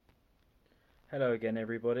Hello again,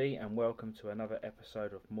 everybody, and welcome to another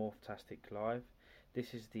episode of Morphtastic Live.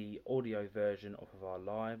 This is the audio version of our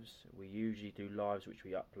lives. We usually do lives which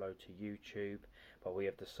we upload to YouTube, but we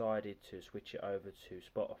have decided to switch it over to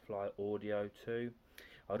Spotify audio too.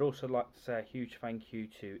 I'd also like to say a huge thank you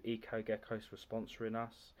to HealeoGeckos for sponsoring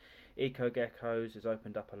us. HealeoGeckos has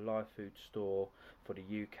opened up a live food store for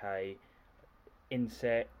the UK.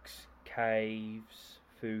 Insects, caves,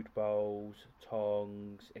 food bowls,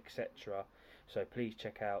 tongs, etc. So please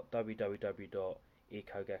check out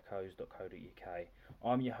www.ecogeckos.co.uk.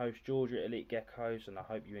 I'm your host George at Elite Geckos, and I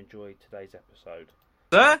hope you enjoyed today's episode.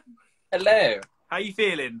 Sir, Hello. how you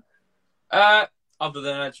feeling? Other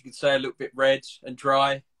than, as you could say, a little bit red and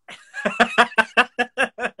dry. Can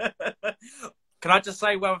I just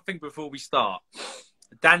say one thing before we start?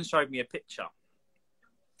 Dan showed me a picture.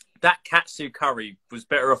 That katsu curry was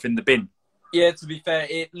better off in the bin. Yeah, to be fair,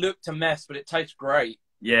 it looked a mess, but it tastes great.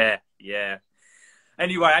 Yeah.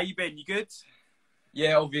 Anyway, how you been? You good?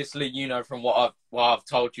 Yeah, obviously, you know from what I've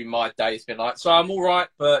told you, my day's been like. So I'm all right,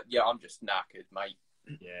 but yeah, I'm just knackered, mate.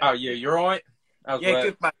 Yeah. How are you? You all right? How's work?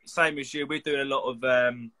 Good, mate. Same as you. We're doing a lot of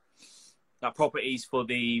like properties for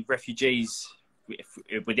the refugees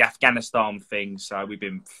with the Afghanistan thing. So we've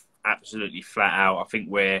been absolutely flat out. I think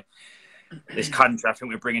we're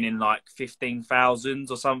bringing in like 15,000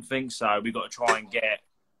 or something. So we've got to try and get,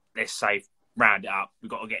 let's say, round it up.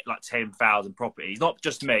 We've got to get like 10,000 properties. Not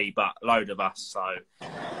just me, but a load of us.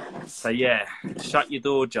 So yeah, shut your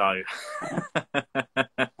door, Joe.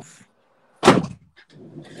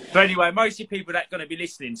 So anyway, most of the people that are going to be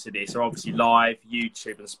listening to this are obviously live,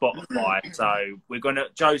 YouTube and Spotify. So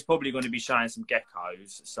Joe's probably going to be showing some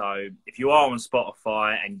geckos. So if you are on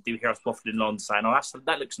Spotify and you do hear us waffling on saying, "Oh,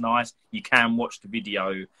 that looks nice," you can watch the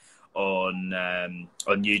video on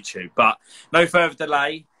YouTube. But no further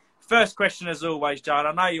delay. First question, as always, Joe.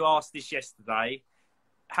 I know you asked this yesterday.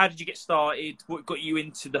 How did you get started? What got you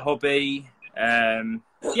into the hobby?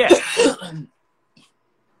 Yeah.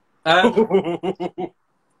 I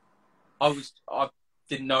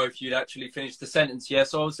didn't know if you'd actually finished the sentence yet.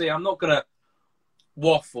 So obviously, I'm not gonna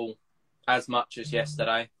waffle as much as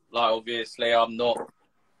yesterday. Like, obviously, I'm not.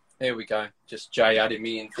 Here we go. Just Jay adding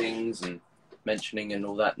me in things and mentioning and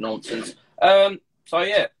all that nonsense. So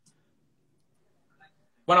yeah.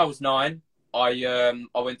 When I was 9, I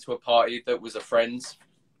went to a party that was a friend's.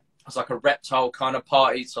 It was like a reptile kind of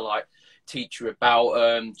party to like teach you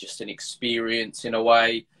about just an experience in a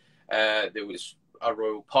way. There was a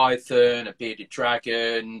royal python, a bearded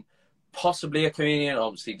dragon, possibly a chameleon.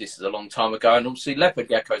 Obviously, this is a long time ago, and obviously leopard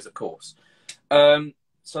geckos, of course. So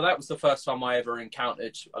that was the first time I ever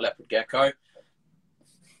encountered a leopard gecko.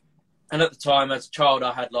 And at the time, as a child,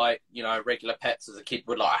 I had like, you know, regular pets as a kid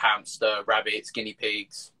with like a hamster, rabbits, guinea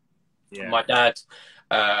pigs. Yeah. My dad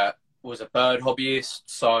was a bird hobbyist,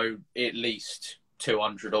 so at least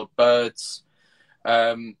 200 odd birds.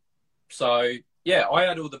 So yeah, I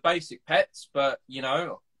had all the basic pets, but you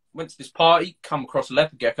know, went to this party, come across a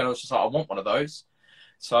leopard gecko, and I was just like, I want one of those.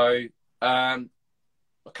 So I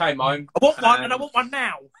came home. I want one, and I want one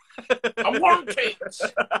now. I want it.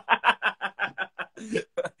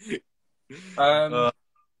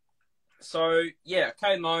 So yeah, I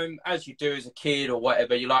came home, as you do as a kid or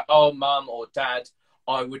whatever. You're like, oh, mum or dad,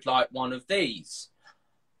 I would like one of these.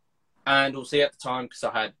 And also at the time, because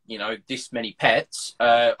I had, you know, this many pets,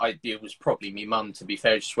 it was probably me mum, to be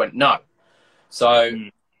fair, just went no. So,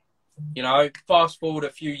 you know, fast forward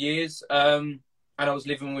a few years, and I was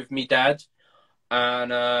living with me dad,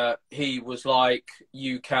 and he was like,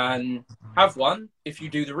 you can have one if you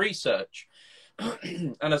do the research.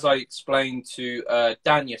 And as I explained to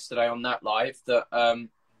Dan yesterday on that live, that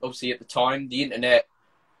obviously at the time, the internet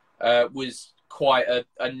was quite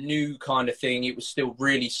a new kind of thing. It was still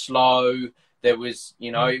really slow. There was,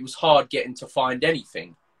 you know, it was hard getting to find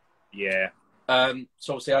anything. Yeah. So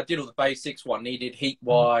obviously I did all the basics, what needed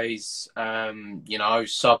heat-wise, you know,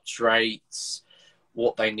 substrates,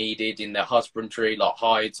 what they needed in their husbandry, like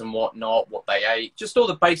hides and whatnot, what they ate, just all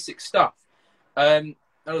the basic stuff. And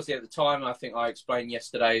obviously at the time, I think I explained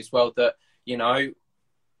yesterday as well that, you know,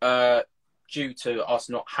 due to us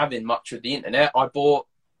not having much of the internet, I bought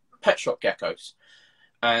pet shop geckos.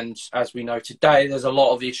 And as we know today, there's a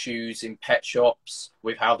lot of issues in pet shops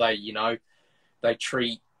with how they, you know, they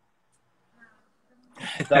treat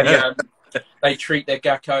they treat their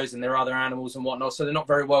geckos and their other animals and whatnot. So they're not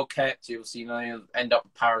very well kept. You'll see, you know, you'll end up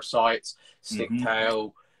with parasites,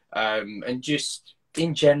 sticktail, and just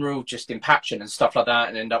in general, just impaction and stuff like that,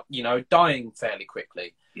 and end up, you know, dying fairly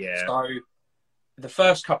quickly. Yeah. So the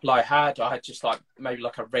first couple I had just like maybe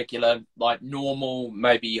like a regular, like normal,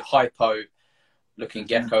 maybe hypo looking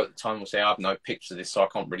gecko at the time. We'll say I have no picture of this, so I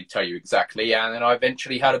can't really tell you exactly. And then I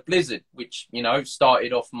eventually had a blizzard, which, you know,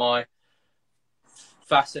 started off my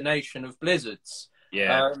fascination of blizzards.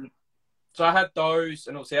 Yeah. So I had those,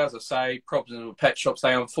 and obviously, as I say, problems with pet shops.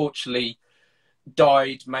 They unfortunately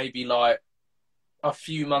died maybe like a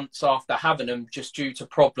few months after having them, just due to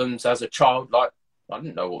problems as a child. Like, I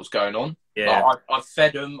didn't know what was going on. Yeah. Like, I've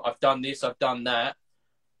fed them, I've done this, I've done that.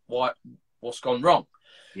 What's gone wrong?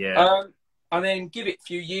 Yeah. And then give it a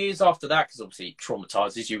few years after that, because obviously it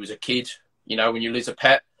traumatizes you as a kid, you know, when you lose a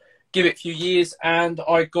pet. Give it a few years, and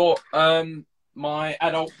I got my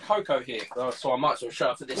adult Coco here, so I might as well show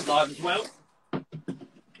up for this live as well.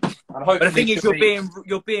 But the thing is,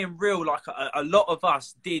 you're being real. Like a lot of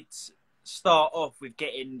us did start off with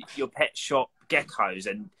getting your pet shop geckos,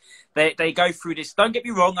 and they go through this. Don't get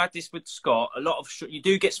me wrong, I had this with Scott. A lot of you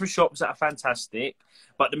do get some shops that are fantastic,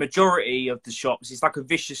 but the majority of the shops, it's like a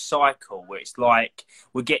vicious cycle where it's like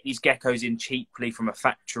we get these geckos in cheaply from a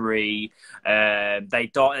factory.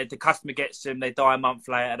 They die. The customer gets them. They die a month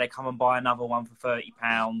later. They come and buy another one for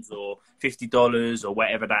 £30 or $50 or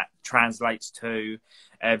whatever that translates to.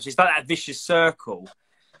 So it's like that vicious circle.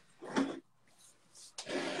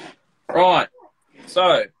 Right.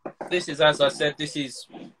 So this is, as I said, this is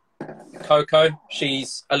Coco.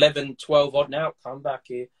 She's 11, 12 odd now. Come back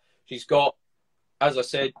here. She's got, as I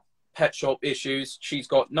said, pet shop issues. She's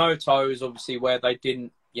got no toes, obviously, where they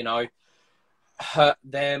didn't, you know, hurt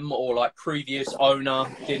them, or like previous owner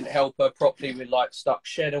didn't help her properly with like stuck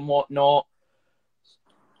shed and whatnot.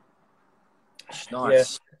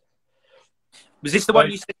 Nice. Yeah. Was this the one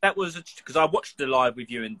you said that was, because I watched the live with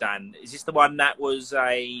you and Dan, is this the one that was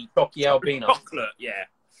a Cocky albino? Chocolate, yeah.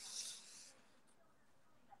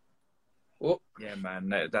 Oh. Yeah,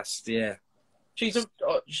 man, that's, yeah. She's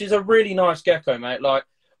a really nice gecko, mate. Like,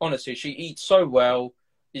 honestly, she eats so well.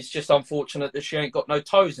 It's just unfortunate that she ain't got no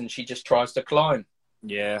toes and she just tries to climb.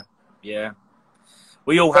 Yeah, yeah.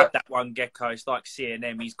 We all have that one gecko. It's like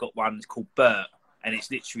C&M. He's got one. It's called Bert, and it's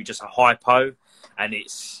literally just a hypo, and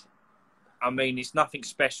it's, I mean, it's nothing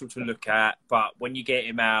special to look at, but when you get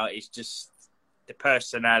him out, it's just the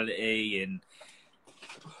personality, and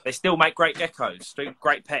they still make great geckos, still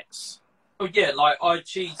great pets. Oh yeah, like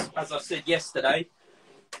she's, as I said yesterday,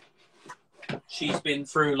 she's been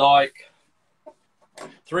through like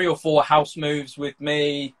 3 or 4 house moves with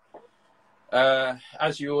me.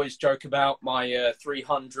 As you always joke about, my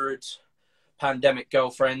 300 pandemic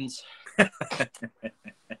girlfriends.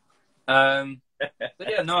 But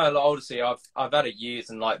yeah, no, like, honestly, I've had it years,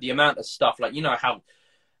 and like the amount of stuff, like, you know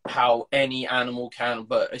how any animal can,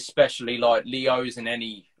 but especially like Leos and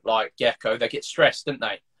any like gecko, they get stressed, don't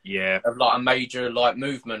they? Yeah. Of like a major like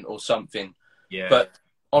movement or something. Yeah. But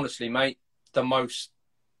honestly, mate, the most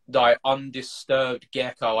like undisturbed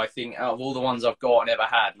gecko, I think, out of all the ones I've got and ever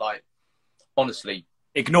had, like, honestly.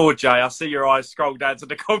 Ignore Jay. I see your eyes scroll down to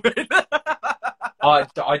the comment. I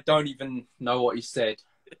don't even know what he said.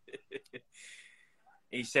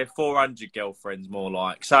 He said 400 girlfriends, more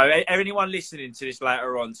like. So anyone listening to this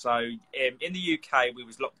later on, so in the UK, we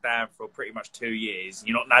was locked down for pretty much 2 years.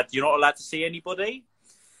 You're not allowed to see anybody.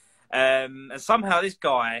 And somehow this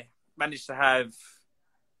guy managed to have,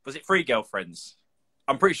 was it 3 girlfriends?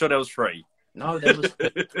 I'm pretty sure there was 3. No, there was.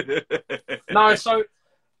 No, so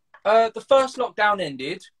the first lockdown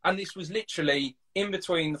ended, and this was literally in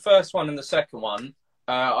between the first one and the second one.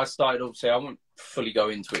 I started, obviously, I won't fully go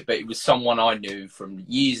into it, but it was someone I knew from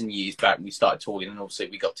years and years back, and we started talking, and obviously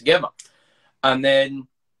we got together. And then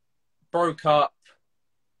broke up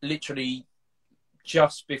literally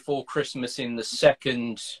just before Christmas in the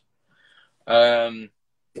second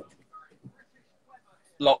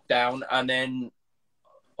lockdown, and then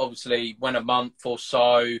obviously went a month or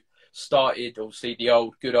so, started obviously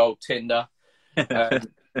the good old Tinder.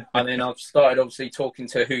 And then I've started obviously talking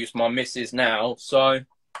to who's my missus now. So,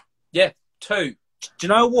 yeah, 2. Do you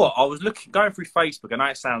know what? I was going through Facebook,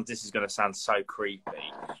 and this is going to sound so creepy.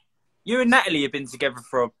 You and Natalie have been together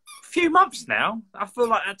for a few months now. I feel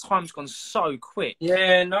like that time's gone so quick.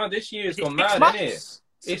 Yeah, no, this year's gone mad, isn't it?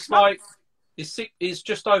 It's like, it's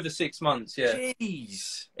just over 6 months, yeah.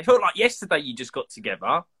 Jeez. It felt like yesterday you just got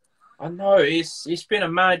together. I know, it's been a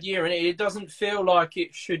mad year, and it doesn't feel like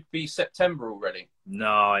it should be September already.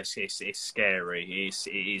 No, it's scary. It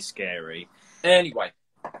is scary. Anyway,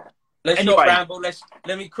 let's not ramble.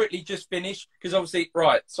 Let me quickly just finish, because obviously,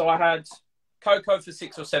 right, so I had Coco for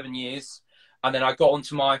 6 or 7 years, and then I got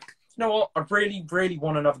onto you know what, I really, really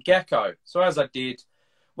want another gecko. So as I did,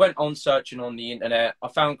 went on searching on the internet, I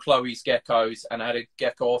found Chloe's geckos, and I had a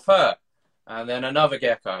gecko off her. And then another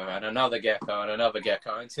gecko, and another gecko, and another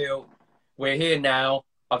gecko, until we're here now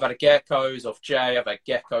I've had a geckos off Jay, I've had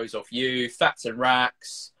geckos off you, Fats and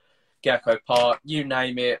Racks, Gecko Park, you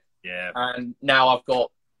name it. Yeah. And now I've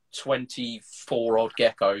got 24 odd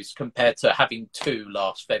geckos compared to having 2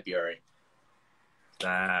 last February.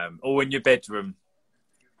 Damn. All in your bedroom.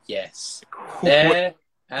 Yes. There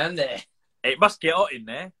and there. It must get hot in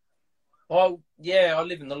there. Well, yeah, I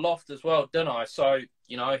live in the loft as well, don't I? So,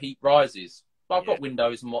 heat rises. But I've got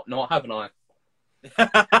windows and whatnot, haven't I?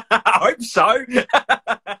 I hope so.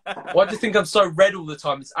 Why do you think I'm so red all the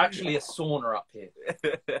time? It's actually a sauna up here.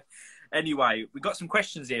 Anyway, we've got some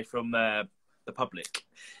questions here from the public.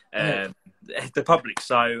 The public.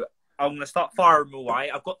 So I'm going to start firing them away.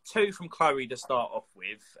 I've got 2 from Chloe to start off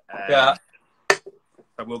with. Yeah.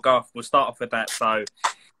 So we'll start off with that. So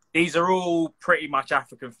these are all pretty much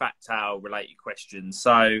African fat tail related questions.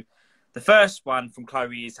 So the first one from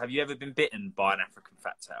Chloe is, have you ever been bitten by an African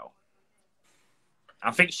fat tail?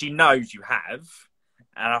 I think she knows you have.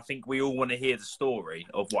 And I think we all want to hear the story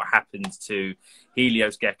of what happened to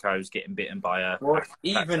Helios geckos getting bitten by a. Well,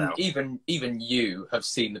 even you have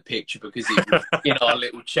seen the picture because it was in our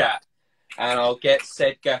little chat, and I'll get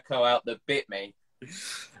said gecko out that bit me.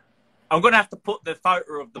 I'm gonna have to put the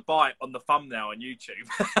photo of the bite on the thumbnail on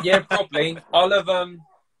YouTube. Yeah, probably. I'll have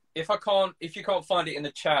if you can't find it in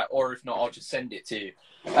the chat, or if not, I'll just send it to you.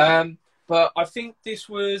 But I think this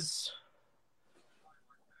was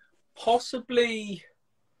possibly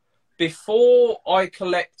before I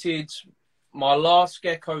collected my last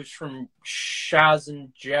geckos from Shaz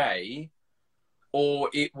and Jay, or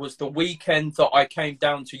it was the weekend that I came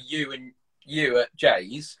down to you at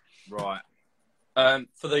Jay's. Right.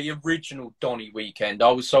 For the original Donny weekend. I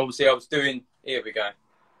was doing, here we go,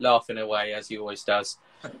 laughing away as he always does.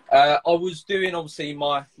 I was doing obviously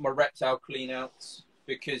my reptile clean outs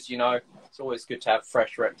because, it's always good to have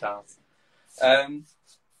fresh reptiles.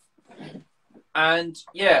 And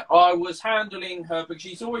yeah, I was handling her because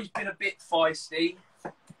she's always been a bit feisty,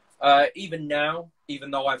 even now, even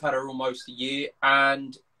though I've had her almost a year.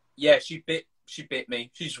 And yeah, she bit me.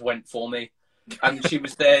 She just went for me, and she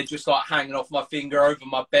was there just like hanging off my finger over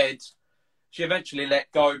my bed. She eventually let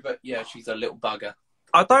go, but yeah, she's a little bugger.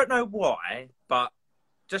 I don't know why, but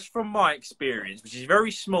just from my experience, which is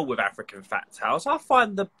very small with African fat tails, I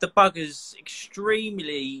find the buggers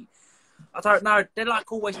extremely, I don't know, they're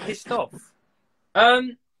like always pissed off.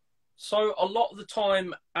 So a lot of the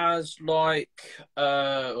time as like,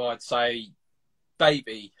 I'd say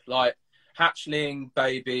baby, like hatchling,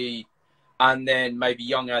 baby, and then maybe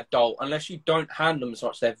young adult, unless you don't handle them as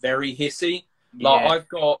much, they're very hissy. Yeah. Like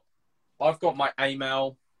I've got my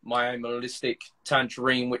amalistic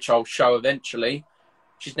tangerine, which I'll show eventually.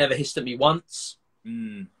 She's never hissed at me once.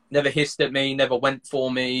 Never hissed at me, never went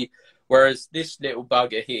for me. Whereas this little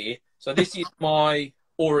bugger here, so this is my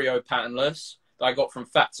Oreo patternless that I got from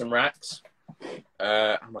Fats and Racks.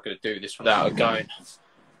 I'm not going to do this without it going.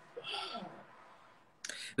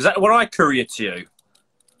 Is that what I couriered to you?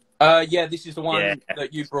 Yeah, this is the one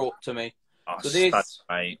that you brought to me. Oh, so this,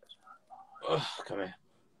 mate. Come here.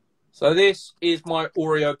 So this is my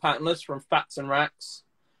Oreo patternless from Fats and Racks.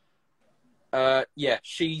 Yeah,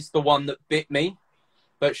 she's the one that bit me,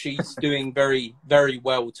 but she's doing very, very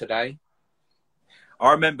well today.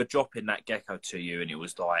 I remember dropping that gecko to you, and it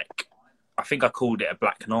was like, I think I called it a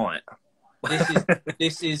black night.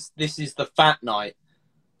 This is the fat night.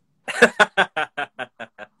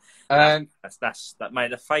 That's that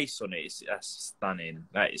made the face on it. That's stunning.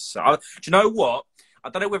 That is. Do you know what? I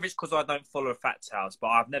don't know whether it's because I don't follow fat tails, but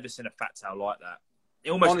I've never seen a fat tail like that. It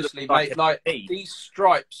almost honestly, looks like these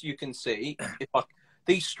stripes you can see.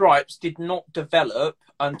 These stripes did not develop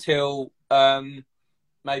until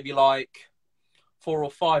maybe like 4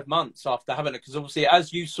 or 5 months after having it, because obviously,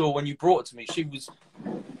 as you saw when you brought it to me, she was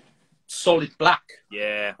solid black.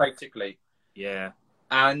 Yeah, basically. Yeah,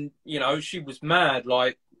 and she was mad.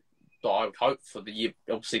 Like, I would hope for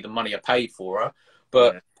obviously the money I paid for her,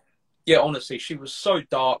 but yeah, honestly, she was so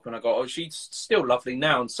dark when I got her. She's still lovely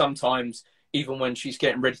now, and sometimes even when she's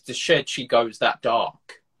getting ready to shed, she goes that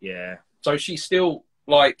dark. Yeah. So she still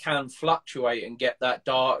like can fluctuate and get that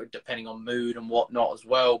dark depending on mood and whatnot as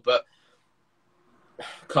well. But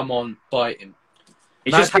come on, bite him. He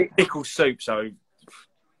just had pickle soup, so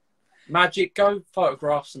Magic, go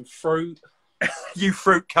photograph some fruit. You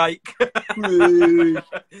fruitcake.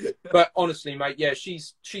 But honestly, mate, yeah,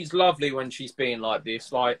 she's lovely when she's being like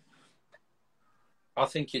this. Like, I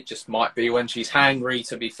think it just might be when she's hangry,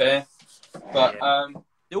 to be fair. But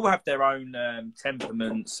they all have their own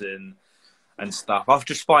temperaments and stuff. I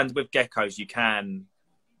just find with geckos you can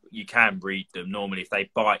breed them. Normally, if they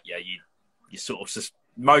bite you, you sort of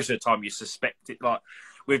most of the time you suspect it. Like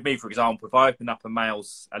with me, for example, if I open up a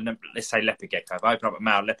male's, let's say leopard gecko, if I open up a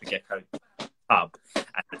male leopard gecko tub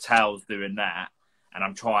and the tail's doing that, and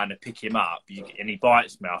I'm trying to pick him up, and he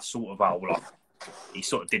bites me, I sort of, he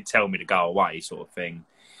sort of did tell me to go away, sort of thing.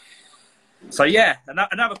 So yeah,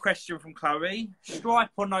 another question from Chloe: stripe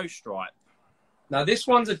or no stripe? Now this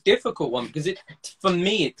one's a difficult one because for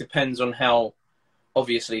me it depends on how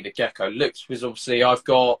obviously the gecko looks. Because obviously I've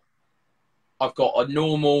got a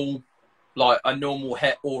normal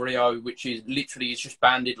het Oreo, which is literally just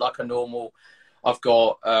banded like a normal. I've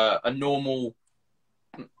got a normal.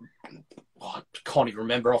 I can't even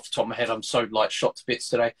remember off the top of my head. I'm so shot to bits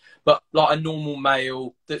today. But like a normal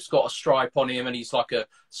male that's got a stripe on him, and he's like a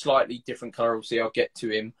slightly different colour. Obviously, I'll get to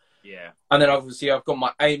him. Yeah. And then obviously I've got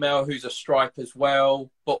my A male who's a stripe as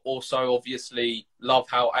well, but also obviously love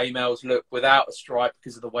how A males look without a stripe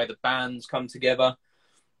because of the way the bands come together.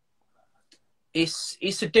 It's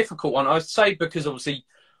a difficult one. I'd say because obviously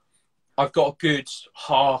I've got a good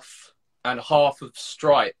half and half of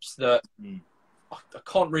stripes that I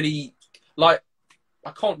can't really give.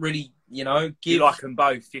 You like them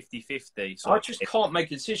both 50-50. I just can't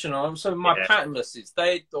make a decision on them. So my patternlesses,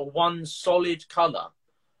 they're the one solid colour.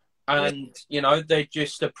 And, they're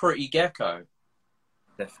just a pretty gecko.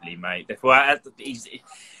 Definitely, mate. Well, he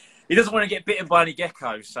doesn't want to get bitten by any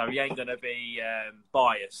geckos, so he ain't going to be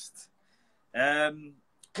biased.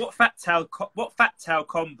 What fat tail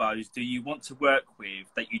combos do you want to work with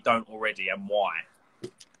that you don't already, and why?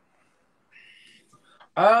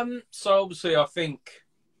 So obviously I think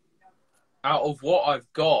out of what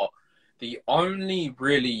I've got, the only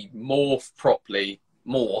really morphs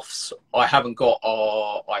I haven't got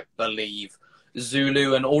are, I believe,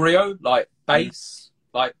 Zulu and Oreo, base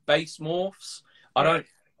morphs.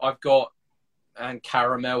 I've got, and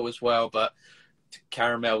caramel as well, but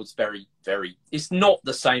caramel's very, very, it's not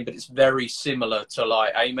the same, but it's very similar to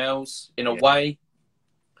A-males in a way.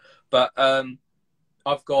 But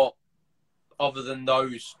I've got, other than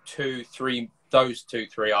those two, three,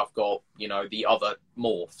 I've got, the other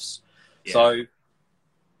morphs. Yeah. So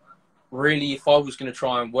really, if I was going to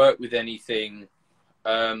try and work with anything,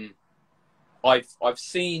 I've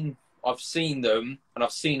seen them, and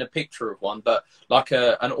I've seen a picture of one, but like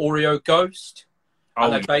an Oreo ghost,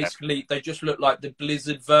 and they just look like the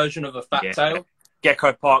Blizzard version of a fat tail.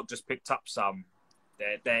 Gecko Park just picked up some.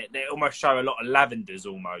 They almost show a lot of lavenders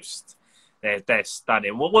almost. They're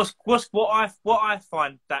stunning. What I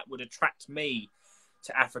find that would attract me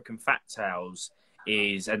to African fat tails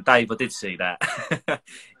is, and Dave, I did see that,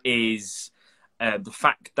 is the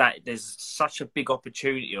fact that there's such a big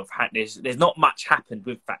opportunity of there's not much happened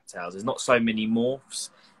with fat tails. There's not so many morphs,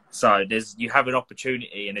 so you have an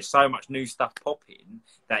opportunity, and there's so much new stuff popping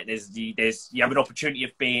that you have an opportunity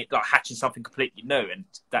of being hatching something completely new, and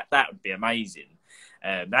that would be amazing.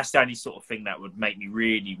 That's the only sort of thing that would make me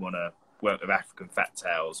really want to work with African fat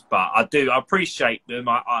tails. But I appreciate them.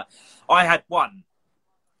 I had one.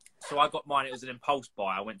 So I got mine. It was an impulse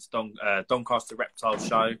buy. I went to Doncaster Reptile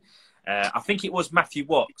Show. I think it was Matthew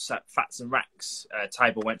Watts at Fats and Racks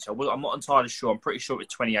table went to. I'm not entirely sure. I'm pretty sure it was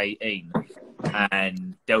 2018.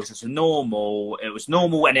 And there was just normal. It was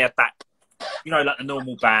normal, and it had that, like the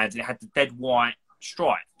normal band, and it had the dead white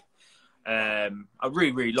stripe. I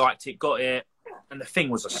really, really liked it. Got it, and the thing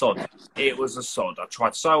was a sod. It was a sod. I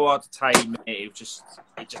tried so hard to tame it.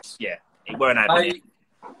 It weren't having it.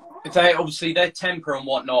 They obviously their temper and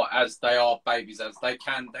whatnot, as they are babies, as they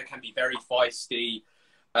can be very feisty,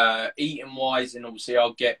 eating wise, and obviously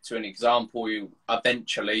I'll get to an example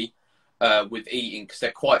eventually with eating, because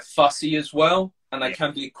they're quite fussy as well, and they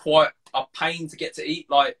can be quite a pain to get to eat.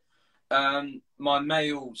 Like my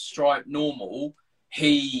male striped normal,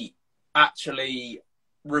 he actually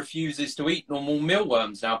refuses to eat normal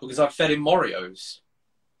mealworms now because I've fed him Oreos.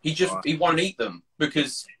 He won't eat them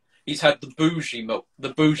because he's had the bougie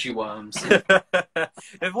worms.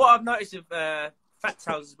 And what I've noticed with fat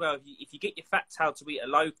tails as well, if you get your fat tail to eat a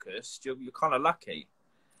locust, you're kind of lucky.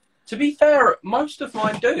 To be fair, most of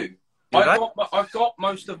mine do. I've got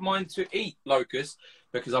most of mine to eat locusts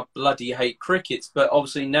because I bloody hate crickets. But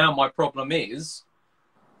obviously now my problem is,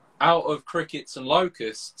 out of crickets and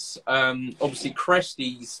locusts, obviously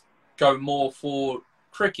cresties go more for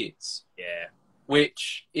crickets. Yeah.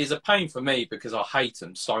 Which is a pain for me because I hate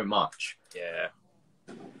them so much. Yeah.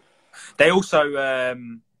 They also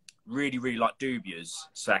really, really like dubias,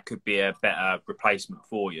 so that could be a better replacement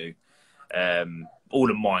for you. All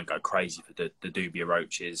of mine go crazy for the dubia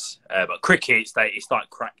roaches, but crickets, it's like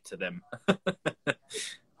crack to them.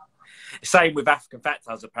 Same with African fat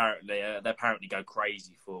tails. Apparently, they apparently go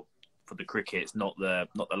crazy for for the crickets, not the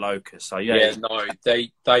locusts. So Yeah, no,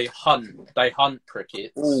 they hunt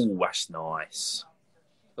crickets. Oh, that's nice.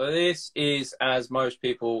 So this is, as most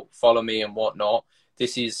people follow me and whatnot,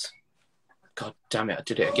 this is, God damn it, I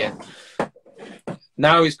did it again.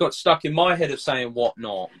 Now he's got stuck in my head of saying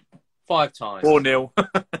whatnot 5 times. 4-0.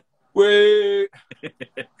 Wait.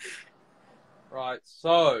 Right,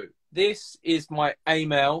 so this is my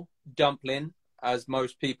amel dumpling, as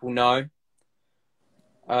most people know.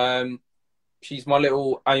 She's my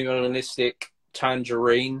little amelistic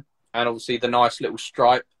tangerine, and obviously the nice little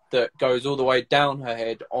stripe that goes all the way down her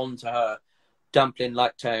head onto her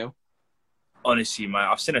dumpling-like tail. Honestly, mate,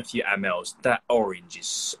 I've seen a few amels. That orange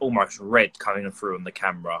is almost red coming through on the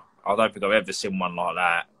camera. I don't think I've ever seen one like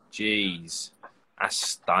that. Jeez, that's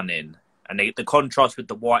stunning. And the contrast with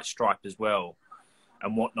the white stripe as well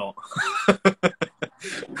and whatnot.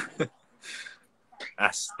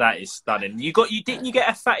 That is stunning. Didn't you get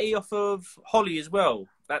a fatty off of Holly as well?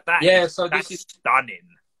 That's stunning.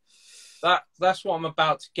 That's what I'm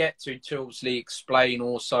about to get to obviously explain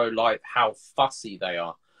also like how fussy they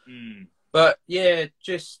are. Mm. But yeah,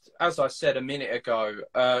 just as I said a minute ago,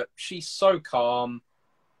 she's so calm.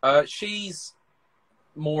 She's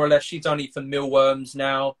more or less, she's only for mealworms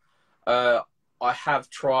now. I have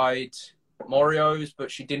tried Morio's, but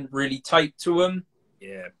she didn't really take to them.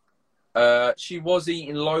 Yeah. She was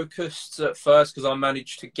eating locusts at first because I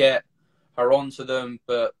managed to get her onto them,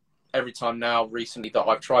 but every time now recently that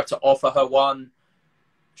I've tried to offer her one,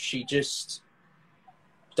 she just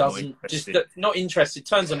not interested,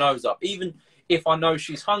 turns her nose up. Even if I know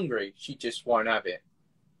she's hungry, she just won't have it.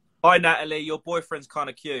 Hi, Natalie. Your boyfriend's kind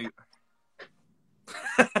of cute.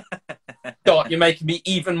 God, you're making me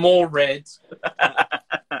even more red.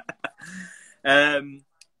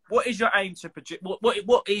 What is your aim to produce?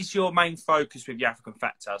 What is your main focus with the African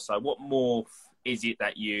fat tail? So, what morph is it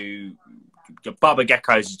that your Bubba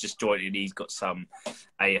Geckos has just joined and he's got some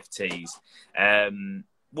AFTs?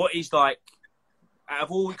 What is like out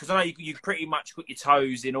of all? Because I know you pretty much got your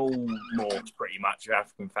toes in all morphs, pretty much with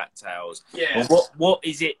African fat tails. Yeah. But what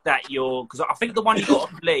is it that you're? Because I think the one you got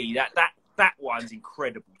off Lee, that one's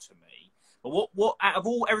incredible to me. But what out of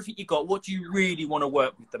everything you got, what do you really want to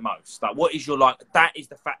work with the most? Like, what is your that is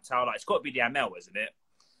the fat tail? Like, it's got to be the ML, isn't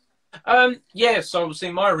it? Yeah. So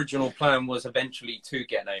obviously, my original plan was eventually to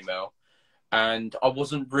get an AML, and I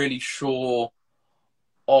wasn't really sure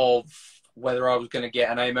of whether I was going to get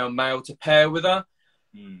an AML male to pair with her,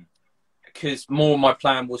 because more my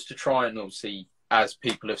plan was to try and obviously, as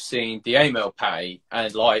people have seen, the AML patty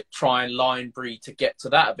and like try and line breed to get to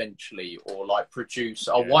that eventually, or like produce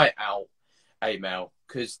a white out AML,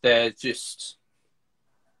 because they're just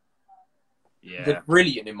they're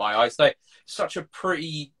brilliant in my eyes. They're such a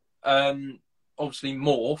pretty obviously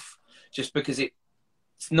morph, just because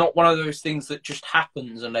it's not one of those things that just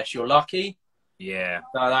happens unless you're lucky. Yeah.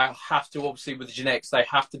 So they have to, obviously with the genetics, they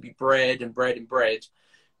have to be bred and bred and bred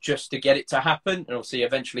just to get it to happen, and obviously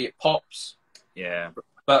eventually it pops. Yeah.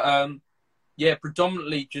 But yeah,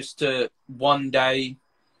 predominantly just to one day,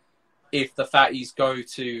 if the fatties go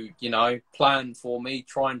to, plan for me,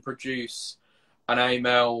 try and produce an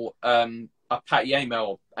AML, a patty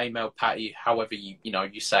AML patty, however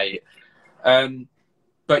you say it.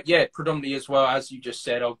 But yeah, predominantly as well, as you just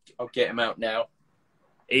said, I'll get him out now.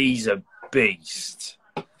 He's a beast.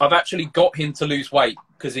 I've actually got him to lose weight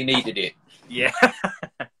because he needed it. Yeah.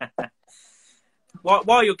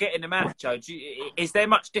 While you're getting them out, Joe, is there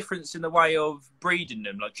much difference in the way of breeding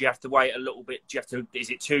them? Like, do you have to wait a little bit?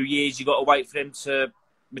 Is it 2 years you got to wait for them to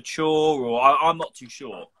mature? Or I'm not too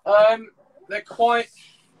sure. They're quite,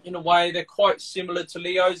 in a way, they're quite similar to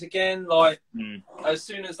Leo's again. Like, as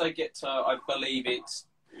soon as they get to, I believe it's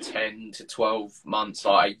 10 to 12 months,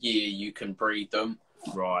 like a year, you can breed them.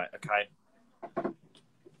 Right, okay.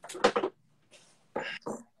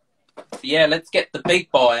 Yeah, let's get the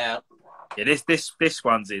big boy out. Yeah, this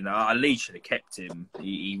one's in. Lee should have kept him.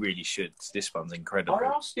 He really should. This one's incredible. I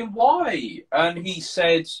asked him why, and he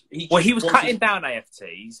said he was cutting down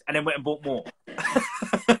AFTs and then went and bought more.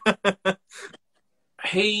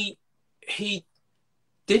 he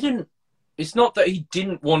didn't. It's not that he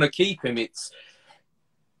didn't want to keep him.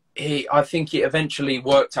 I think it eventually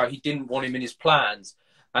worked out. He didn't want him in his plans,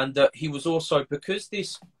 and that he was also, because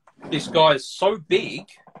this guy is so big.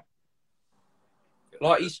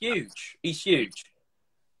 Like, he's huge. He's huge.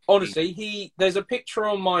 Honestly, there's a picture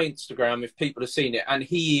on my Instagram, if people have seen it, and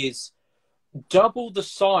he is double the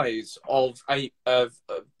size of a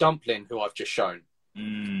dumpling who I've just shown.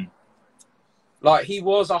 Like, he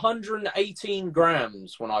was 118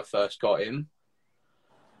 grams when I first got him.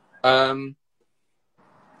 And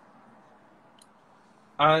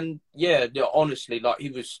And yeah, honestly, like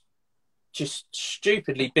he was just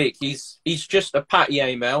stupidly big. He's just a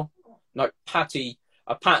patty male, a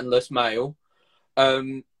patternless male.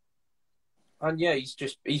 And yeah,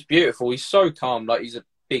 he's beautiful. He's so calm. Like he's a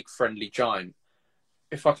big friendly giant.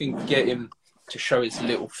 If I can get him to show his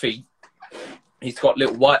little feet, he's got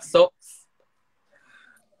little white socks.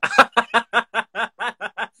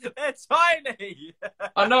 They're tiny.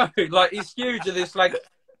 I know, like he's huge and it's like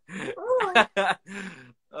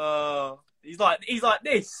he's like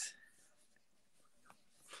this.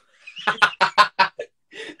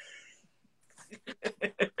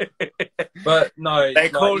 But no, they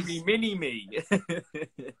call me Mini Me.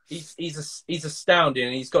 he's astounding,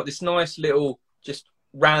 and he's got this nice little just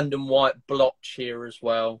random white blotch here as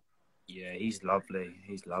well. Yeah, he's lovely.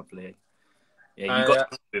 He's lovely. Yeah, you got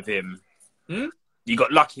lucky with him. You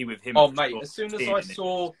got lucky with him. Oh, mate! As soon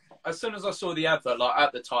as I saw the advert, like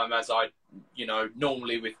at the time, as I,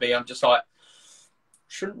 normally with me, I'm just like,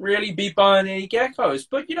 shouldn't really be buying any geckos,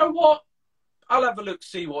 but you know what? I'll have a look,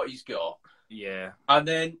 see what he's got. Yeah. And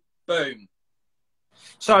then, boom.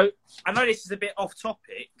 So I know this is a bit off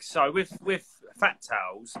topic. So with fat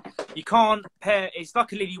tails, you can't pair. It's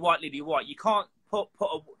like a lily white. You can't put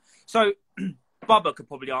a. So Bubba could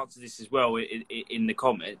probably answer this as well in the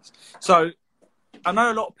comments. So I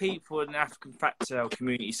know a lot of people in the African fat tail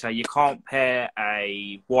community say you can't pair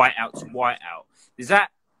a white out to white out. Is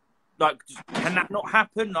that can that not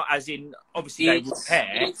happen? Like, as in, obviously they will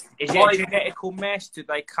pair. Is it a genetical mess? Do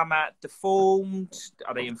they come out deformed?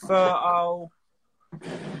 Are they infertile?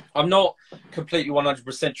 I'm not completely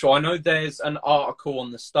 100% sure. I know there's an article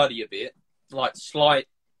on the study of it, like slight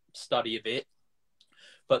study of it,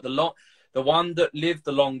 but the one that lived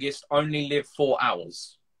the longest only lived 4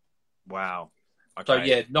 hours. Wow. Okay. So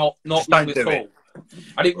yeah, not long at all.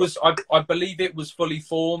 And it was, I believe it was fully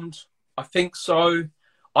formed. I think so.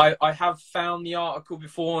 I have found the article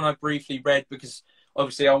before and I briefly read, because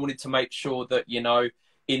obviously I wanted to make sure that,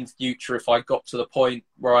 in future, if I got to the point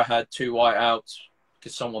where I had 2 whiteouts,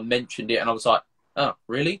 because someone mentioned it and I was like, oh,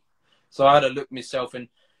 really? So I had a look myself, and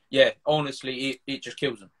yeah, honestly, it just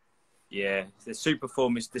kills them. Yeah, the super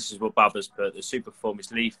form this is what Bubba's put. The super form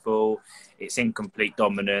is lethal. It's incomplete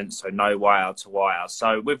dominance, so no whiteout to whiteout.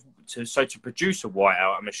 So to produce a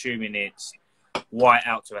whiteout, I'm assuming it's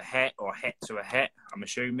whiteout to a het or a het to a het. I'm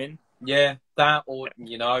assuming. Yeah, that, or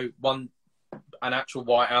an actual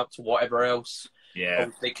whiteout to whatever else. Yeah,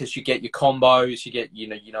 because you get your combos, you get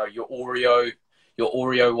your Oreo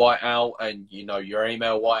whiteout, and your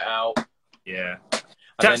email whiteout. Yeah.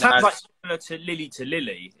 That sounds like similar to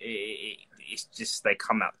Lily. It's just they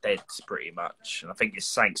come out dead pretty much. And I think it's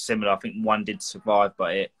something similar. I think one did survive,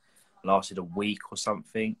 but it lasted a week or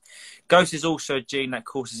something. Ghost is also a gene that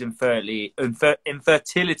causes infertility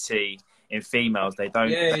in females. They don't.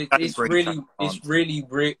 Yeah, it's really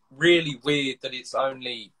weird that it's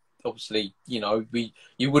only, obviously,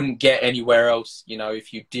 you wouldn't get anywhere else,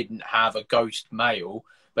 if you didn't have a ghost male.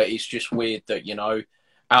 But it's just weird that,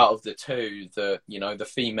 out of the two, the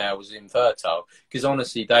female was infertile. Because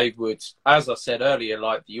honestly, they would, as I said earlier,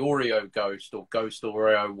 like the Oreo ghost or ghost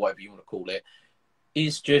Oreo, whatever you want to call it,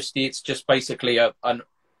 it's just basically a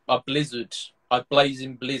blizzard, a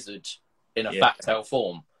blazing blizzard in a fat tail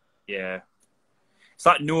form. Yeah. It's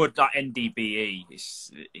like NDBE.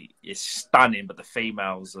 It's stunning, but the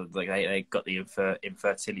females are they got the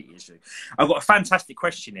infertility issue. I've got a fantastic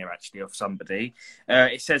question here, actually, of somebody.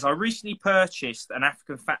 It says, I recently purchased an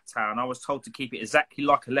African fat tail and I was told to keep it exactly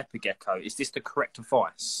like a leopard gecko. Is this the correct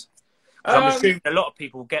advice? I'm assuming a lot of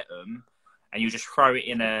people get them and you just throw it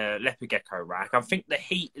in a leopard gecko rack. I think the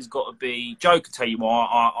heat has got to be... Joe can tell you more.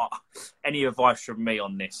 Any advice from me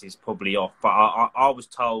on this is probably off, but I was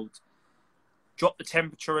told... Drop the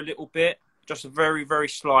temperature a little bit, just very, very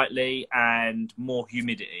slightly, and more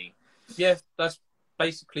humidity. Yeah, that's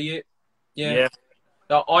basically it. Yeah.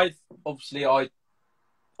 Now, I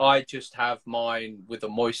just have mine with a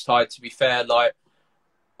moist hide. To be fair, like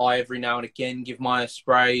I every now and again give mine a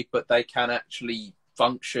spray, but they can actually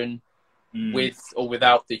function with or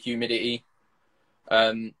without the humidity.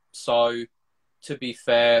 So to be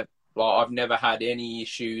fair, like I've never had any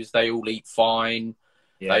issues. They all eat fine.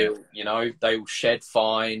 Yeah. They all shed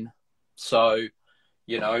fine. So,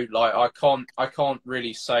 like I can't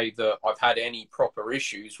really say that I've had any proper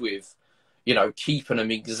issues with, keeping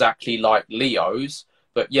them exactly like Leo's.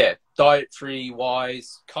 But yeah, dietary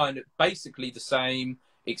wise, kind of basically the same,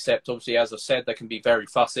 except obviously, as I said, they can be very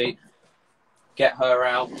fussy. Get her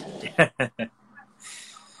out.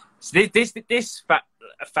 So this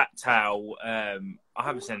a fat towel. I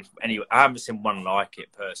haven't seen I haven't seen one like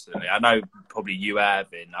it personally. I know probably you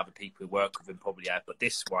have, and other people who work with them probably have, but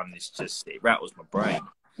this one is just, it rattles my brain.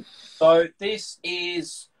 So this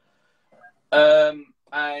is a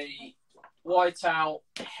whiteout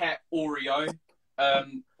het Oreo,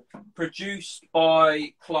 produced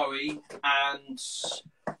by Chloe and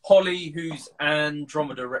Holly, who's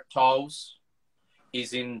Andromeda Reptiles,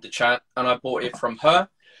 is in the chat, and I bought it from her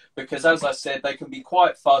because, as I said, they can be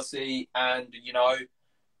quite fuzzy, and you know,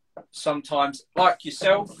 sometimes, like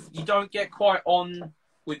yourself, you don't get quite on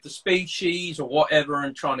with the species or whatever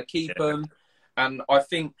and trying to keep them. And I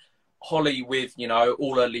think Holly, with, you know,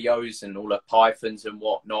 all her Leos and all her pythons and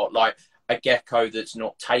whatnot, like a gecko that's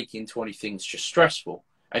not taking to anything is just stressful.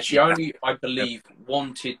 And she only, I believe,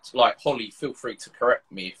 wanted, like, Holly, feel free to correct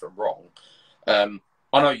me if I'm wrong.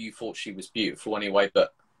 I know you thought she was beautiful anyway,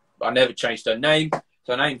 but I never changed her name.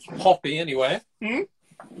 So her name's Poppy anyway.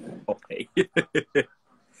 Poppy.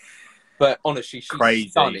 But honestly, she's crazy.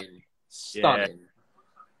 Stunning. Yeah.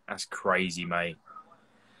 That's crazy, mate.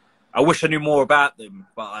 I wish I knew more about them,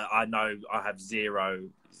 but I know I have zero.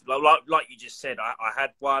 Like you just said, I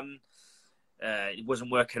had one. It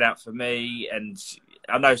wasn't working out for me, and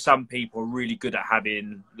I know some people are really good at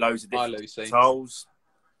having loads of different souls.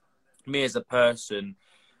 Me as a person,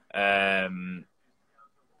 when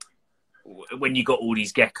you got all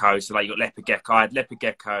these geckos, so like you got leopard gecko, I had leopard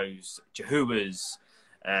geckos, chihuahuas,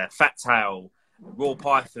 fat tail, raw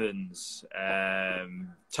pythons,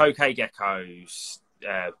 tokay geckos,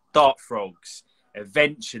 dart frogs.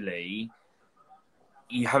 Eventually,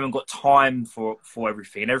 you haven't got time for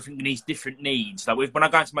everything, and everything needs different needs. Like when I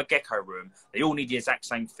go into my gecko room, they all need the exact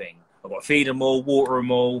same thing. I've got to feed them all, water them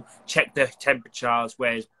all, check their temperatures.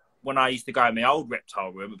 Whereas when I used to go in my old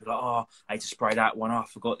reptile room, it'd be like, oh, I need to spray that one. Oh, I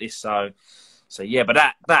forgot this. So yeah. But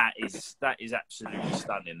that is absolutely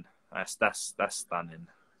stunning. That's stunning.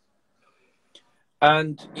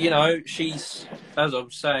 And you know, she's, as I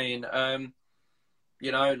was saying,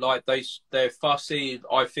 you know, like they're fussy.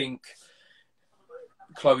 I think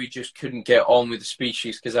Chloe just couldn't get on with the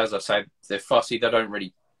species because, as I said, they're fussy. They don't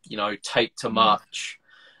really, you know, take to much.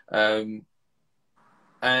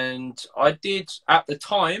 And I did, at the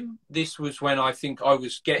time, this was when I think I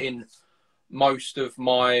was getting most of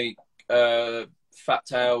my fat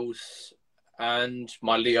tails and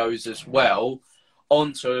my Leos as well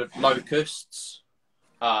onto locusts,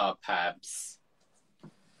 Pabs.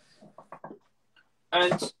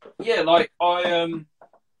 And yeah, like I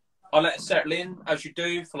let it settle in, as you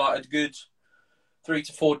do, for like a good 3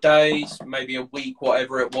 to 4 days, maybe a week,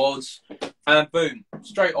 whatever it was. And boom,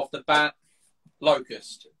 straight off the bat,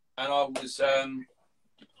 locust. And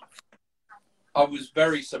I was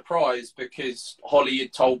very surprised because Holly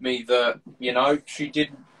had told me that, you know, she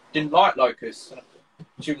didn't like locusts.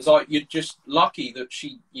 She was like, you're just lucky that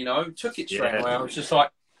she, you know, took it straight away. I was just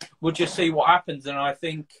like, we'll just see what happens. And I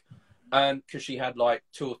think, because she had like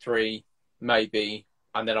 2 or 3, maybe.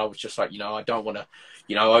 And then I was just like, you know, I don't want to,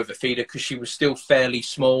 you know, overfeed her because she was still fairly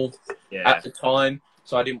small at the time.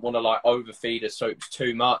 So I didn't want to like overfeed her so it was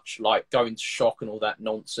too much, like go into shock and all that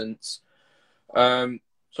nonsense. So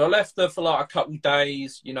I left her for like a couple of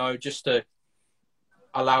days, you know, just to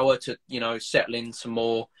allow her to, you know, settle in some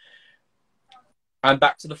more. And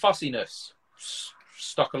back to the fussiness.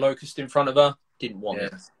 Stuck a locust in front of her, didn't want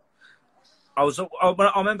it. I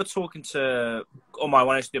remember talking to, when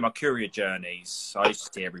I used to do my courier journeys, I used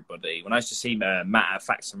to see everybody. When I used to see Matt at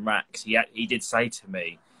Facts and Racks, he did say to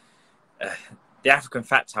me, the African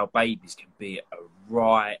fat tail babies can be a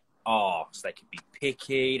right arse. They can be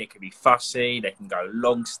picky, they can be fussy, they can go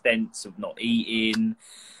long stints of not eating.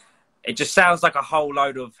 It just sounds like a whole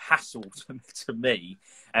load of hassle to me.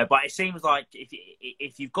 But it seems like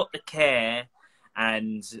if you've got the care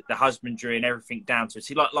and the husbandry and everything down to it,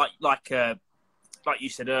 see, like you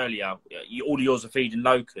said earlier, all yours are feeding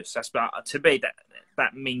locusts. That's, to me,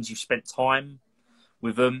 that means you've spent time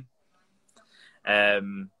with them.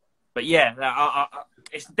 But yeah,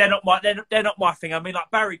 they're not my thing. I mean,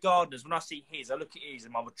 like Barry Gardner's. When I see his, I look at his,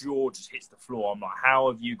 and my jaw just hits the floor. I'm like, how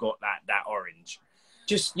have you got that orange?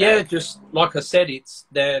 Just like I said,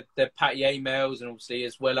 they're Pâté males, and obviously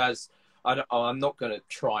as well as I'm not going to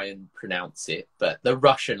try and pronounce it, but the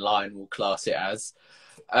Russian line will class it as.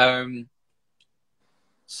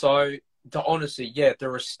 So honestly, yeah,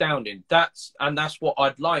 they're astounding. That's what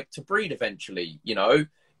I'd like to breed eventually. You know,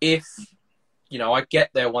 if you know I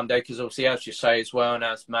get there one day, because obviously, as you say as well, and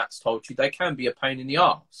as Matt's told you, they can be a pain in the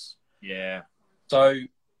arse. Yeah. So,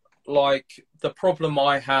 like the problem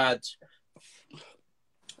I had,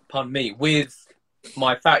 pardon me, with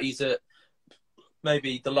my fatties at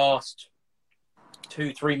maybe the last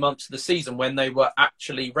 2-3 months of the season when they were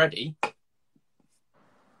actually ready,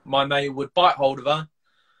 my mate would bite hold of her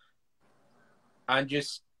and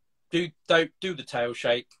just do the tail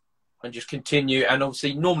shake and just continue. And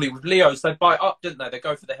obviously, normally with Leos, they bite up, didn't they? They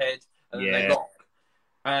go for the head and then they lock.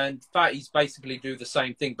 And fatties basically do the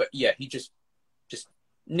same thing. But yeah, he just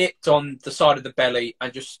nipped on the side of the belly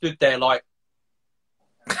and just stood there like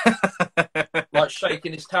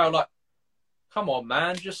shaking his tail like, come on,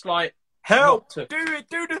 man, just like help, do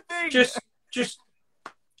the thing. Just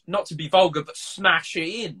not to be vulgar, but smash it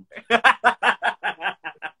in.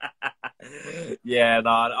 Yeah, no,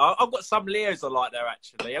 I've got some Leos I like there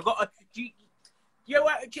actually. I've got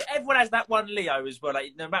everyone has that one Leo as well.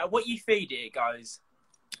 Like, no matter what you feed it, it goes.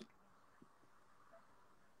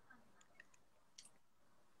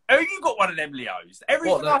 Have you got one of them Leos? Every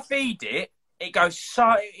time I feed it, it goes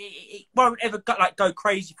so it won't ever go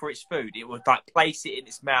crazy for its food. It will like place it in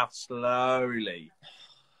its mouth slowly.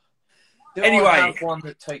 Anyway, I have one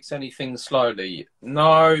that takes anything slowly.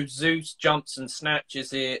 No, Zeus jumps and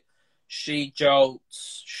snatches it. She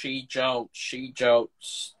jolts.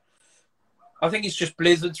 I think it's just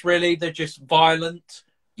blizzards, really. They're just violent.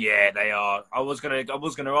 Yeah, they are. I was gonna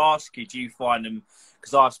ask you, do you find them?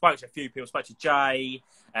 Because I spoke to a few people. I spoke to Jay.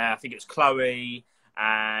 I think it was Chloe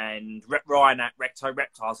and Ryan at Recto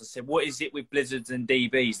Reptiles. I said, what is it with blizzards and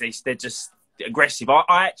DBs? They're just aggressive.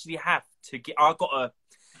 I actually have to get. I got a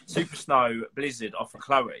Super Snow blizzard off of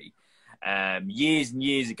Chloe years and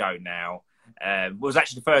years ago now. Was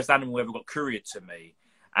actually the first animal ever got couriered to me.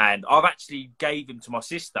 And I've actually gave him to my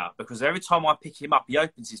sister because every time I pick him up, he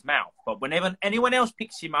opens his mouth. But whenever anyone else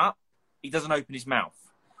picks him up, he doesn't open his mouth.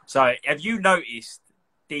 So have you noticed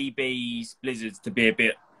DBs, blizzards to be a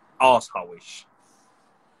bit arsehole-ish?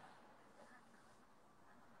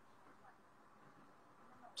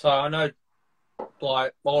 So I know,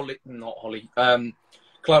 like,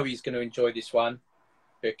 Chloe's going to enjoy this one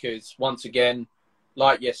because, once again,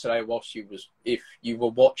 like yesterday, if you were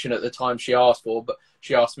watching at the time she asked for, but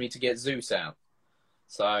she asked me to get Zeus out.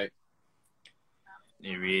 So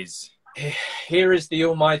here he is. Here is the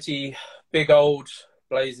almighty big old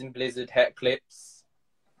blazing blizzard het clips.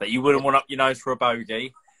 That you wouldn't want up your nose for a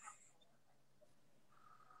bogey.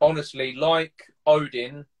 Honestly, like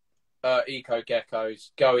Odin,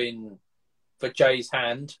 HealeoGeckos going for Jay's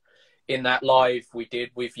hand in that live we did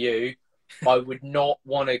with you, I would not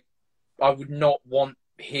want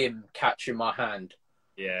him catching my hand.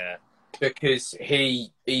 Yeah. Because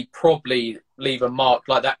he probably leave a mark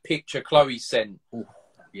like that picture Chloe sent. Ooh,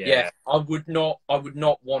 yeah. I would not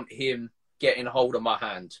want him getting hold of my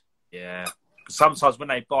hand. Yeah. Sometimes when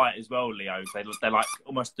they bite as well, Leo, they like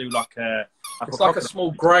almost do like a. It's like a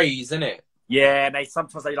small graze, isn't it? Yeah, and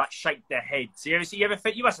sometimes they like shake their heads. You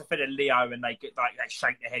must have fed a Leo and they get like they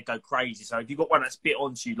shake their head, go crazy. So if you've got one that's bit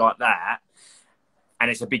onto you like that,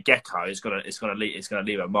 and it's a big gecko, it's gonna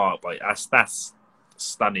leave a mark. But that's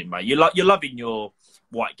stunning, mate. You're loving your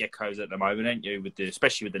white geckos at the moment, aren't you?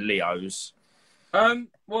 Especially with the Leos.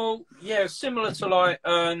 Well, yeah, similar to like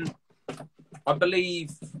I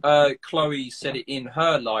believe Chloe said it in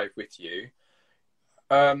her live with you.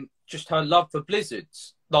 Just her love for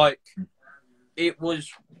blizzards. Like, it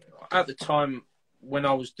was at the time when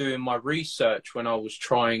I was doing my research, when I was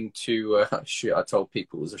trying to I told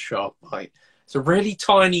people it was a shark bite. It's a really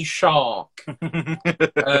tiny shark.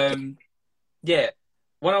 Yeah.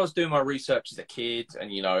 When I was doing my research as a kid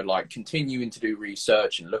and, like continuing to do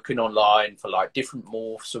research and looking online for like different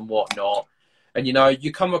morphs and whatnot, and,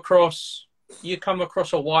 you come across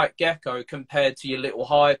a white gecko compared to your little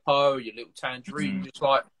hypo, your little tangerine, just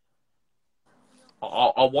like,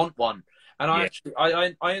 I want one. And I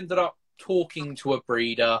ended up talking to a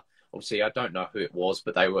breeder. Obviously, I don't know who it was,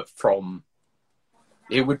 but they were from...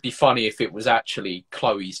 It would be funny if it was actually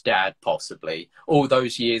Chloe's dad, possibly, all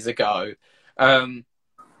those years ago. But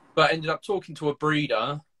I ended up talking to a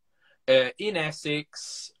breeder in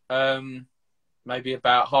Essex, maybe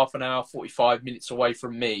about half an hour, 45 minutes away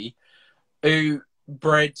from me, who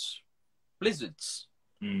bred blizzards.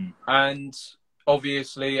 And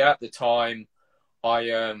obviously, at the time, I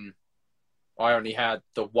only had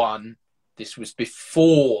the one. This was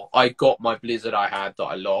before I got my blizzard I had that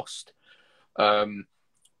I lost.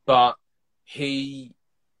 But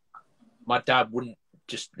my dad wouldn't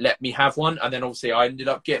just let me have one. And then obviously I ended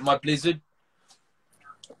up getting my blizzard.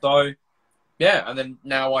 So, yeah. And then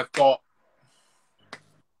now I've got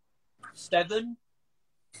 7.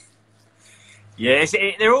 Yeah,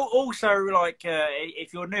 they're also like,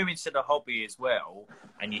 if you're new into the hobby as well,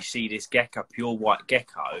 and you see this gecko, pure white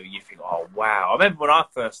gecko, you think, oh, wow. I remember when I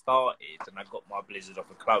first started and I got my blizzard off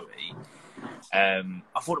of Chloe, I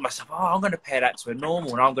thought to myself, oh, I'm going to pair that to a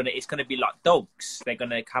normal, and it's going to be like dogs. They're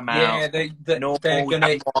going to come Yeah, out. they're going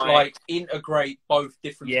to like integrate both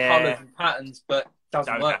different colours and patterns, but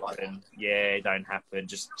doesn't work happen. Like that. Yeah, it don't happen.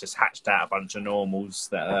 Just hatched out a bunch of normals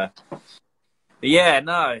that are. But yeah,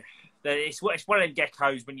 no, it's one of them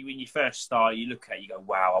geckos when you first start, you look at it, you go,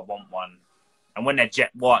 wow, I want one, and when they're jet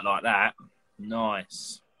white like that,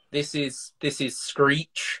 nice. This is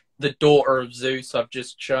Screech, the daughter of Zeus. I've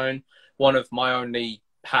just shown one of my only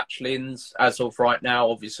hatchlings as of right now,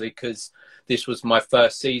 obviously, because this was my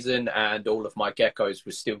first season and all of my geckos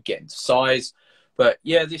were still getting to size. But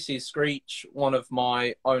yeah, this is Screech, one of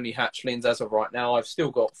my only hatchlings as of right now. I've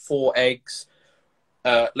still got 4 eggs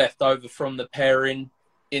left over from the pairing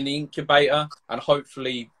in the incubator, and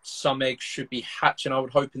hopefully some eggs should be hatching, I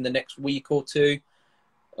would hope, in the next week or two.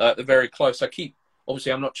 They're very close.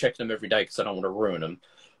 Obviously, I'm not checking them every day because I don't want to ruin them,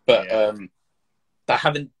 but they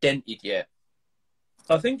haven't dented yet.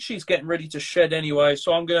 I think she's getting ready to shed anyway,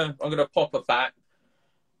 so I'm gonna pop her back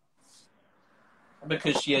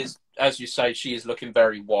because she is, as you say, she is looking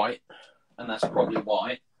very white, and that's probably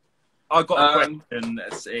why. I got a question.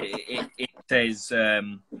 It says,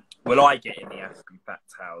 will I get any African fat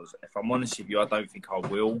tails? If I'm honest with you, I don't think I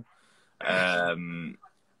will.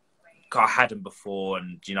 I had them before,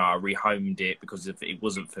 and I rehomed it because it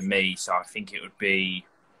wasn't for me. So I think it would be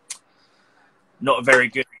not a very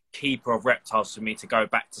good keeper of reptiles for me to go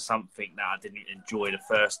back to something that I didn't enjoy the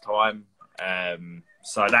first time.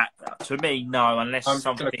 So that, to me, no, unless I'm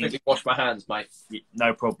something. going to quickly wash my hands, mate.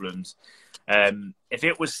 No problems. If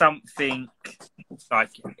it was something like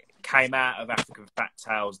came out of African fat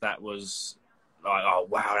tails that was like, oh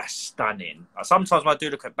wow, that's stunning. Sometimes when I do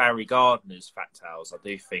look at Barry Gardner's fat tails, I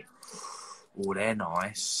do think, oh, they're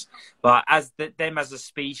nice. But them as a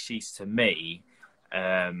species, to me,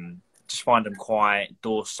 just find them quite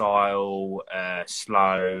docile,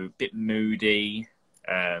 slow, bit moody.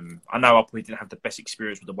 I know I probably didn't have the best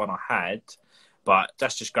experience with the one I had, but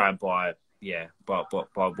that's just going by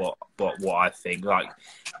what I think. Like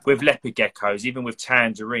with leopard geckos, even with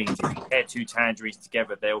tangerines, if you pair 2 tangerines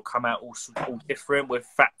together, they'll come out all different. With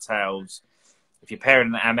fat tails, if you're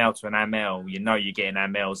pairing an amel to an amel, you're getting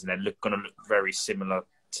amels, and they're going to look very similar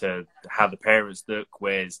to how the parents look.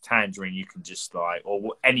 Whereas tangerine, you can just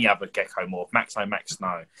or any other gecko morph, Maxo, Max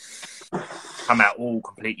Snow, come out all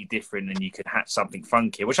completely different, and you can hatch something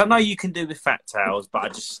funky, which I know you can do with fat tails,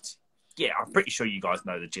 but I'm pretty sure you guys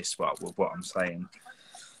know the gist with what I'm saying.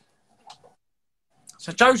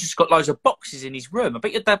 So Joe's just got loads of boxes in his room. I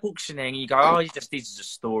bet your dad walks in there and you go, oh, these are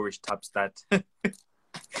just storage tubs, Dad.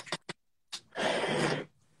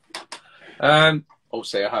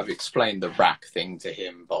 Obviously, I have explained the rack thing to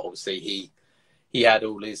him, but obviously he had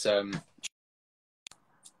all his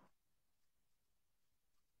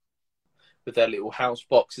with their little house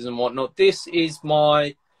boxes and whatnot. This is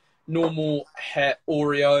my normal het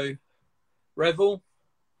Oreo Revel.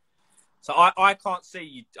 So I can't see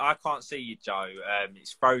you. I can't see you, Joe.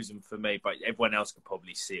 It's frozen for me, but everyone else can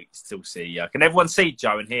probably still see you. Can everyone see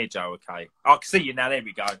Joe and hear Joe? Okay, I can see you now. There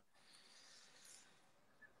we go.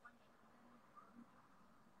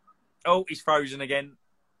 Oh, he's frozen again.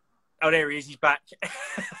 Oh, there he is. He's back.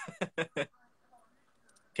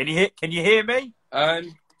 Can you hear me?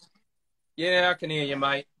 Yeah, I can hear you,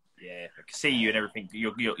 mate. Yeah, I can see you and everything.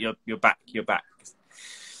 You're back. You're back.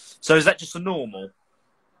 So is that just a normal?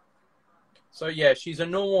 So yeah, she's a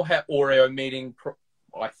normal het Oreo, meaning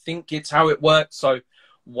I think it's how it works. So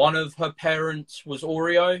one of her parents was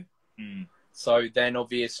Oreo. So then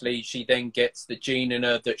obviously she then gets the gene in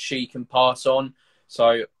her that she can pass on.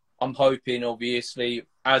 So I'm hoping, obviously,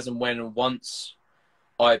 as and when and once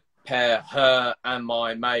I pair her and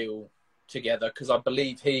my male together, because I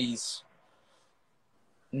believe he's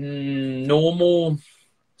normal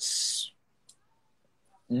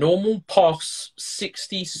POS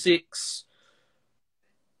 66%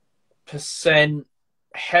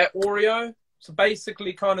 het Oreo. So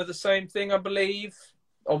basically kind of the same thing, I believe.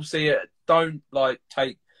 Obviously, don't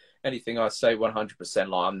take anything I say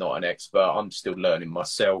 100%. I'm not an expert. I'm still learning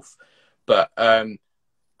myself. But out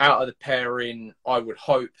of the pairing, I would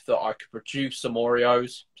hope that I could produce some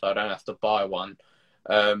Oreos, so I don't have to buy one.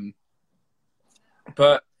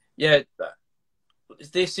 But yeah,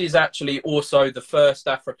 this is actually also the first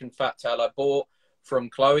African fat tail I bought from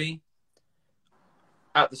Chloe.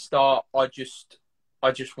 At the start, I just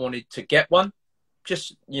wanted to get one,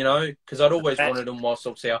 just because I'd always wanted them. Whilst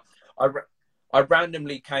obviously I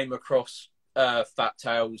randomly came across fat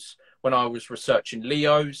tails when I was researching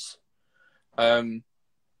Leos. So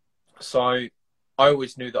I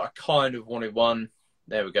always knew that I kind of wanted one.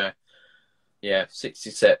 There we go. Yeah,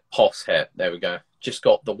 60 set POS hair. There we go. Just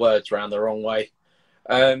got the words around the wrong way.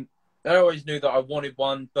 I always knew that I wanted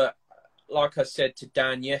one, but like I said to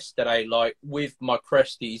Dan yesterday, like with my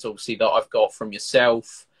Cresties, obviously that I've got from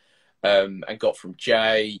yourself, and got from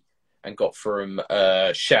Jay, and got from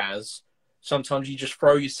Shaz. Sometimes you just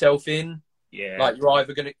throw yourself in. Yeah. Like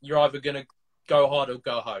you're either gonna go hard or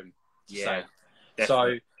go home. Yeah.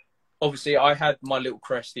 So obviously I had my little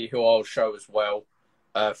Crestie who I'll show as well,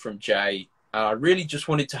 from Jay. I really just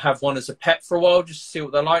wanted to have one as a pet for a while, just to see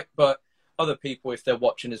what they're like. But other people, if they're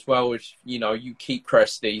watching as well, if you keep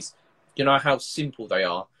Cresties, you know how simple they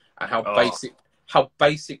are and how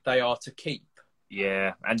basic they are to keep.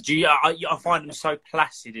 Yeah, and I find them so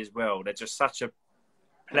placid as well. They're just such a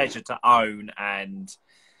pleasure to own and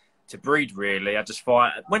to breed, really. I just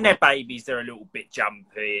find when they're babies, they're a little bit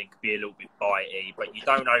jumpy and can be a little bit bitey, but you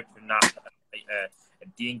don't open up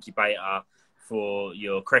the incubator for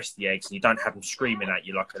your Crestie eggs and you don't have them screaming at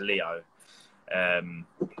you like a Leo.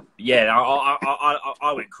 Yeah,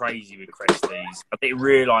 I went crazy with Cresties. I didn't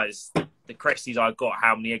realise the Cresties I got,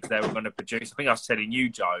 how many eggs they were going to produce. I think I was telling you,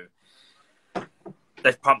 Joe,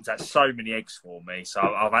 they've pumped out so many eggs for me, so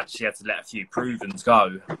I've actually had to let a few provens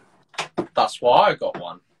go. That's why I got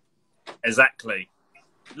one. Exactly.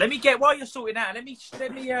 While you're sorting out, I'm going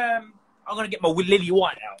to get my Lily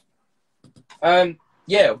White out.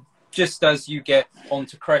 Yeah, just as you get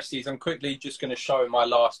onto Cresties, I'm quickly just going to show my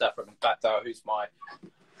last African fat tail, who's my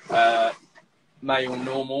male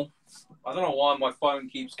normal. I don't know why my phone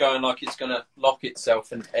keeps going like it's going to lock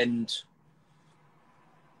itself and end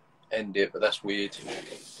it, but that's weird.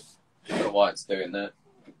 I don't know why it's doing that.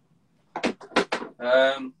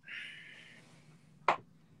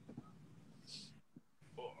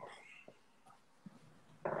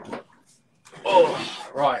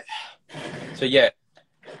 Right. So yeah,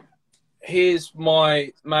 here's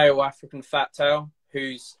my male African fat tail,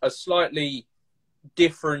 who's a slightly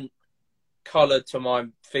different colour to my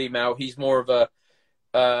female. He's more of a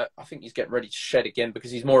I think he's getting ready to shed again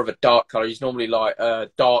because he's more of a dark colour. He's normally like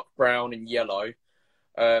dark brown and yellow.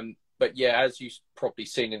 But yeah, as you've probably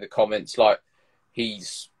seen in the comments, like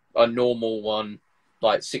he's a normal one,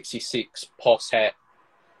 like 66 POS het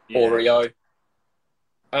Oreo.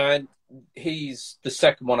 And he's the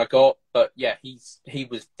second one I got. But yeah, he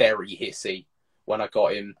was very hissy when I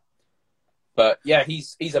got him. But yeah,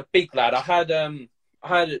 he's a big lad. I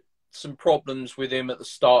had some problems with him at the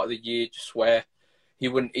start of the year, just where he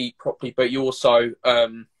wouldn't eat properly. But you also,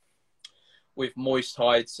 with moist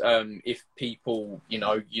hides, if people,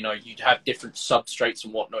 you'd have different substrates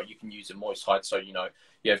and whatnot, you can use a moist hide. So,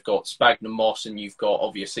 you've got sphagnum moss and you've got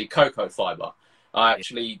obviously cocoa fiber. I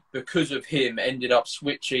actually, because of him, ended up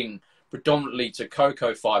switching predominantly to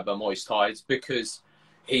cocoa fiber moist hides because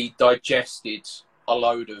he digested a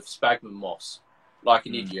load of sphagnum moss like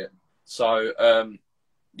an idiot. So,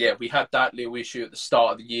 yeah, we had that little issue at the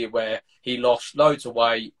start of the year where he lost loads of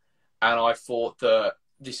weight, and I thought that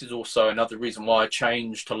this is also another reason why I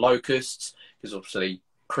changed to locusts, because obviously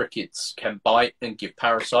crickets can bite and give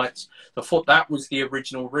parasites. So I thought that was the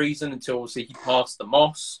original reason until obviously he passed the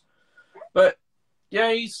moss. But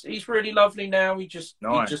yeah, he's really lovely now. He just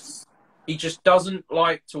doesn't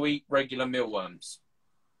like to eat regular mealworms.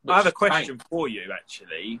 I have a question for you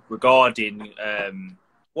actually regarding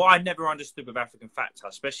what I never understood with African fat tail,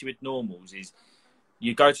 especially with normals, is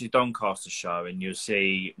you go to the Doncaster show and you'll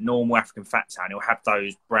see normal African fat tail and it'll have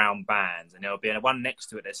those brown bands, and there'll be one next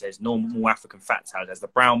to it that says normal African fat tail. There's the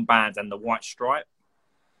brown bands and the white stripe.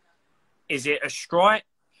 Is it a stripe?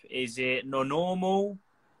 Is it normal?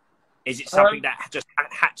 Is it something that just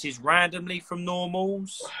hatches randomly from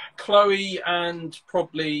normals? Chloe and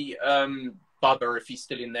probably Bubba, if he's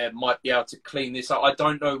still in there, might be able to clean this up. I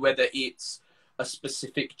don't know whether it's a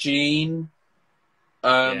specific gene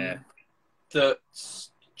that's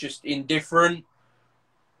just indifferent.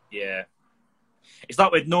 Yeah. It's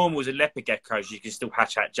like with normals and leopard geckos, you can still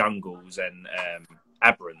hatch out jungles and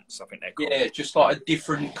aberrants, I think they're called. Yeah, just like a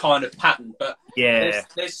different kind of pattern. But yeah,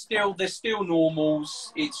 there's still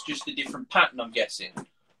normals. It's just a different pattern, I'm guessing.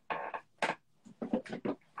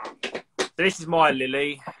 So this is my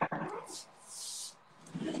Lily.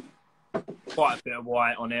 Quite a bit of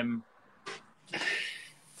white on him.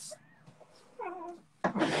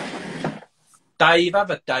 Dave, have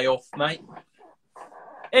a day off, mate.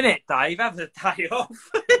 Innit, Dave? Have a day off.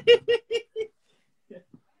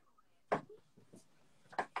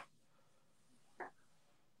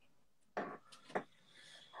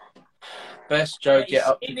 Best Joe get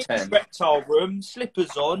up to 10. Reptile room,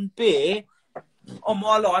 slippers on, beer, on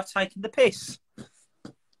my life, taking the piss.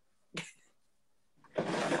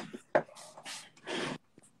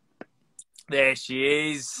 There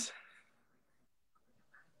she is.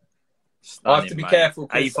 I have to be careful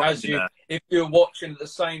because if you were watching at the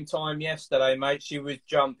same time yesterday, mate, she was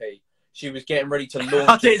jumpy. She was getting ready to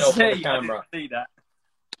launch herself on the camera. I didn't see that.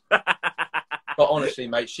 But honestly,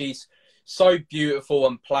 mate, she's so beautiful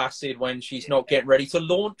and placid when she's not getting ready to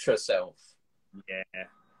launch herself.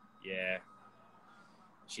 Yeah.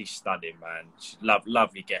 She's stunning, man. She's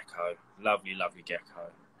lovely gecko. Lovely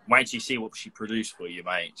gecko. Wait till you see what she produced for you,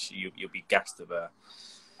 mate. You'll be gassed of her.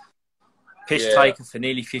 Piss taker for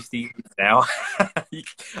nearly 50 years now.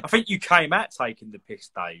 I think you came out taking the piss,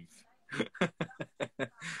 Dave.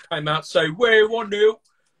 Came out so we're 1-0.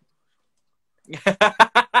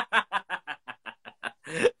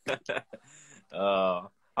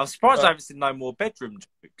 I'm surprised I haven't seen no more bedroom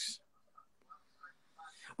jokes.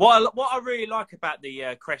 What I really like about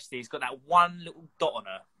the Cresty, it's got that one little dot on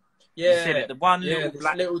her. Yeah, it, the one little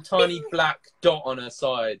black... little tiny black dot on her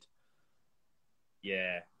side.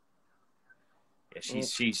 Yeah,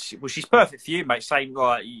 she's perfect for you, mate. Same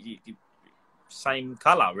same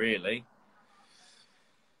colour, really.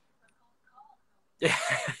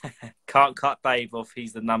 Can't cut Dave off.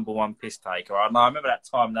 He's the number one piss taker. I remember that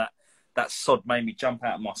time that sod made me jump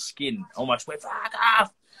out of my skin. Almost went fuck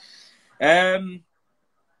off.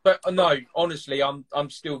 But no, honestly, I'm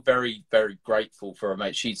still very, very grateful for her,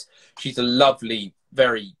 mate. She's a lovely,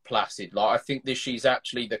 very placid. Like, I think she's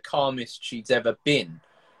actually the calmest she's ever been.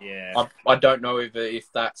 Yeah. I don't know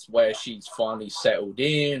if that's where she's finally settled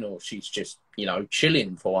in or she's just,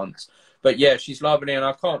 chilling for once. But yeah, she's lovely, and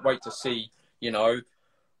I can't wait to see,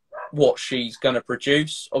 what she's going to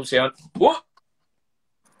produce. Obviously, what?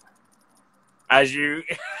 As you...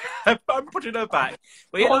 I'm putting her back.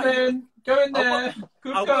 Well, Go on then. Go in there.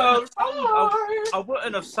 Good girl. I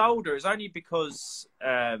wouldn't have sold her. It's only because,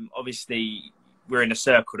 obviously, we're in a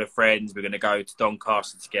circle of friends. We're going to go to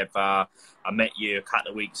Doncaster together. I met you a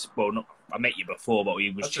couple of weeks. Well, I met you before, but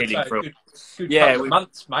we was chilling for a good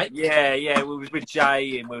months, mate. Yeah. We was with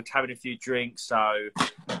Jay and we were having a few drinks. So,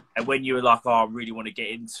 and when you were like, "Oh, I really want to get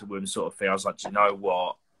into him," sort of thing, I was like, "Do you know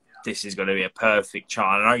what? This is going to be a perfect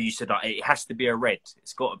chart." I know you said like, it has to be a red.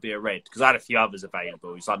 It's got to be a red because I had a few others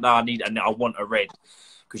available. He's like, "No, I want a red,"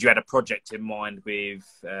 because you had a project in mind with.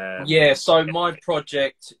 Yeah, so my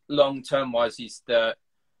project, long term wise, is that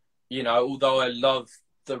although I love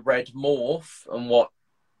the red morph and what,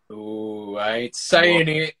 I ain't saying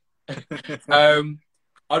it.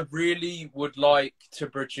 I really would like to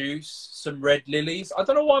produce some red lilies. I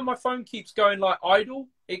don't know why my phone keeps going like idle.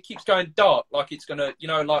 It keeps going dark, like it's gonna,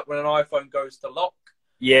 like when an iPhone goes to lock.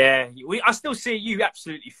 Yeah, I still see you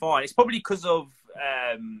absolutely fine. It's probably because of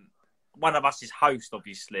one of us is host,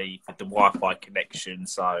 obviously, for the Wi-Fi connection.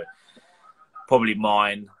 So probably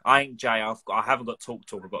mine. I ain't Jay. I haven't got Talk.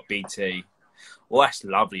 I've got BT. Well, that's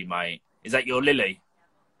lovely, mate. Is that your Lily?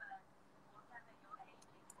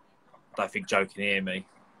 I don't think Joe can hear me.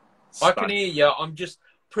 I can hear you. I'm just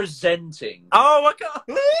presenting. Oh my god!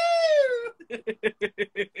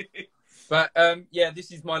 But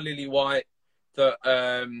this is my Lily White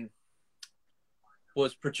that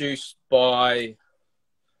was produced by,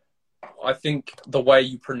 I think the way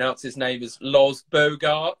you pronounce his name is Loz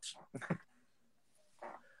Bogart,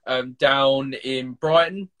 down in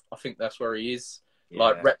Brighton. I think that's where he is. Yeah.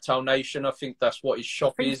 Like Reptile Nation, I think that's what his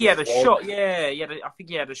shop is. He had a shop, yeah. I think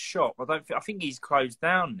he had a shop. I think he's closed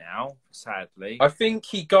down now, sadly. I think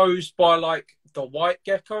he goes by like the White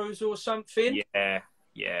Geckos or something. Yeah.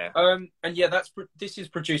 And yeah, this is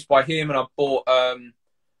produced by him, and I bought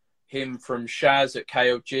him from Shaz at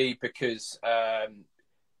KLG because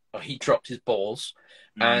he dropped his balls,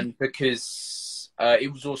 and because it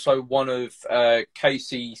was also one of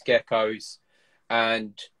Casey's geckos,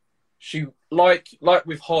 and she like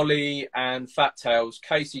with Holly and Fat Tails,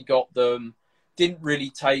 Casey got them, didn't really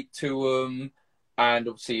take to them, and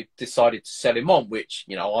obviously decided to sell him on, which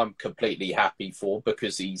I'm completely happy for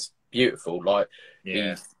because he's beautiful. Like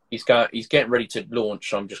he's getting ready to launch.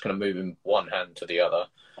 So I'm just going to move him one hand to the other.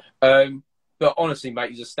 But honestly,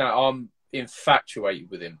 mate, I'm infatuated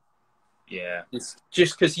with him. Yeah, it's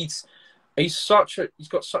just because he's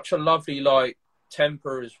got such a lovely like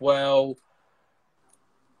temper as well.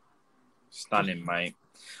 Stunning, mate.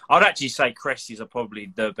 I'd actually say Cresties are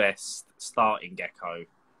probably the best starting gecko,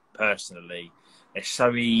 personally. They're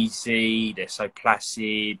so easy. They're so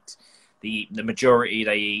placid. The majority,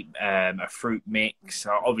 they eat a fruit mix.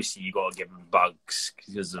 Obviously, you've got to give them bugs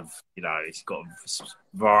because of, it's got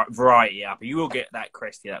variety up. You will get that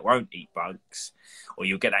Cresty that won't eat bugs, or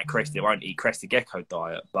you'll get that Cresty that won't eat Crested Gecko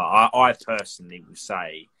diet. But I personally will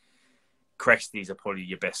say Cresties are probably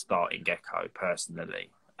your best starting gecko, personally.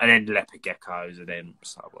 And then leopard geckos, and then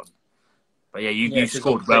so on. But yeah, you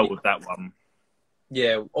scored well with that one.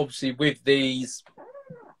 Yeah, obviously with these,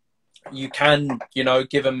 you can,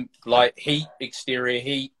 give them like heat, exterior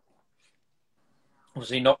heat.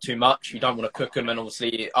 Obviously not too much. You don't want to cook them, and obviously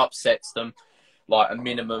it upsets them. Like a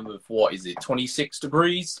minimum of, 26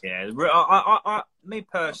 degrees? Yeah, me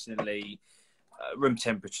personally, room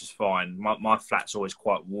temperature's fine. My flat's always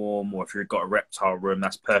quite warm, or if you've got a reptile room,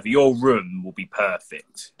 that's perfect. Your room will be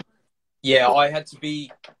perfect. Yeah, I had to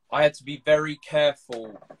be very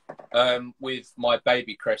careful with my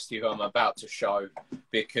baby Cresty, who I'm about to show,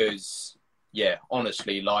 because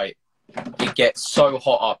honestly, like, it gets so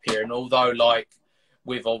hot up here, and although like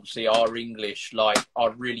with obviously our English, like our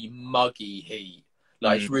really muggy heat,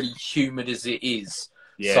 like it's really humid as it is.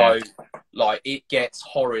 Yeah. So like it gets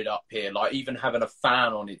horrid up here. Like even having a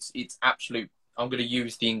fan on, it's absolute. I'm going to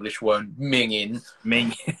use the English word minging.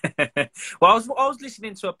 Well, I was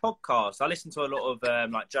listening to a podcast. I listened to a lot of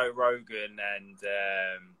like Joe Rogan and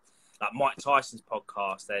like Mike Tyson's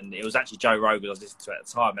podcast, and it was actually Joe Rogan I was listening to at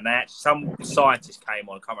the time. And some scientist came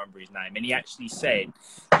on, I can't remember his name, and he actually said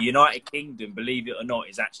the United Kingdom, believe it or not,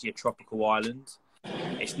 is actually a tropical island.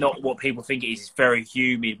 It's not what people think it is. It's very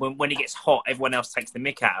humid. When it gets hot, everyone else takes the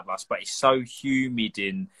mick out of us, but it's so humid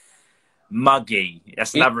and muggy.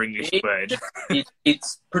 That's another English word.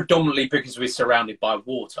 It's predominantly because we're surrounded by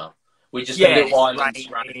water. We're just a little island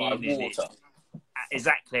surrounded by water.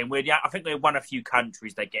 Exactly, and I think we're one of few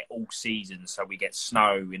countries that get all seasons. So we get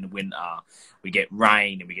snow in the winter, we get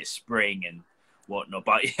rain, and we get spring and whatnot.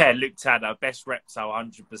 But yeah, Luke Tanner, best reptile,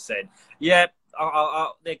 100%. Yeah,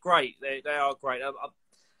 they're great. They are great.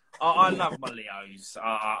 I love my Leos.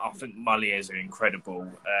 I think my Leos are incredible.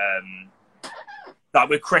 Like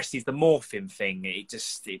with Cresty's, the morphing thing, it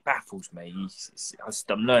baffles me.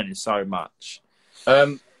 I'm learning so much.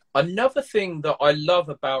 Another thing that I love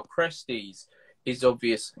about Cresty's is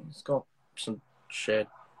obvious. It's got some shed.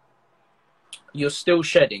 You're still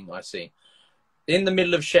shedding, I see. In the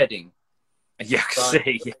middle of shedding. Yeah, I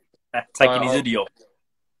see. Taking his hoodie off.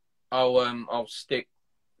 I'll stick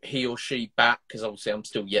he or she back, because obviously I'm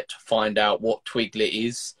still yet to find out what twiglet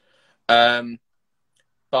is.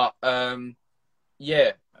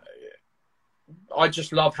 Yeah, I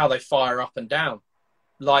just love how they fire up and down.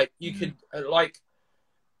 Like you could, like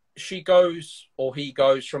she goes or he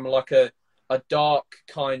goes from like a dark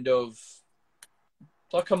kind of,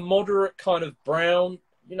 like a moderate kind of brown,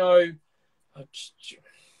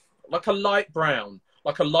 like a light brown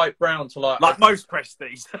to like most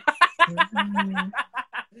Presties.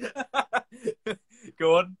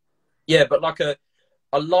 Go on. Yeah, but like a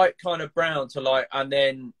light kind of brown to like, and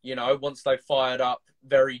then, once they fired up,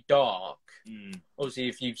 very dark. Obviously,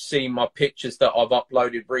 if you've seen my pictures that I've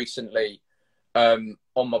uploaded recently on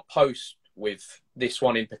my post with this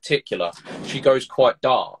one in particular, she goes quite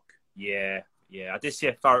dark. Yeah. I did see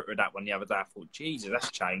a photo of that one the other day. I thought, Jesus, that's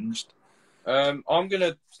changed. I'm going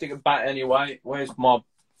to stick it back anyway. Where's my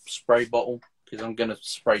spray bottle? Because I'm going to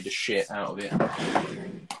spray the shit out of it.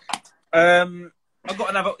 I've got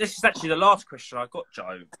another. This is actually the last question I got,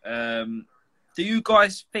 Joe. Do you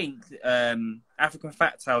guys think African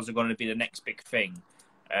fat tails are going to be the next big thing?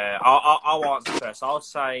 I'll answer first. I'll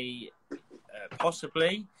say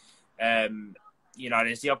possibly.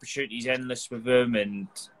 There's the opportunities endless with them, and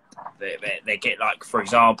they get, like, for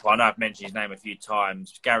example, I know I've mentioned his name a few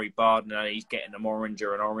times, Gary Bardner. He's getting them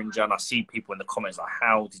oranger, and I see people in the comments like,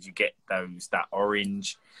 how did you get that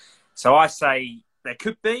orange? So I say there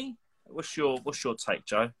could be. What's your take,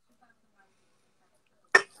 Joe?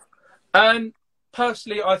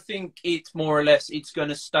 Personally, I think it's more or less it's going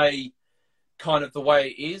to stay kind of the way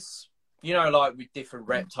it is. Like with different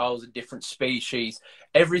reptiles and different species,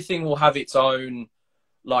 everything will have its own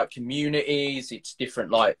like communities. It's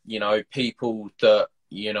different, like, people that,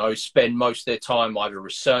 spend most of their time either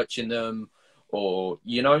researching them or,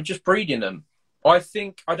 just breeding them. I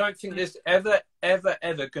don't think there's ever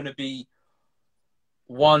going to be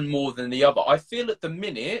one more than the other. I feel at the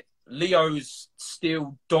minute Leos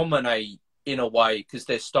still dominate in a way because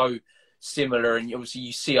they're so similar, and obviously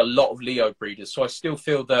you see a lot of Leo breeders. So I still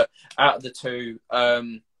feel that out of the two,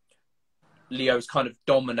 Leos kind of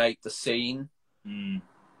dominate the scene.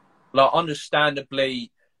 Like,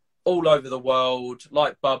 understandably, all over the world,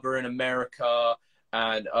 like Bubba in America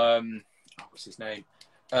and what's his name?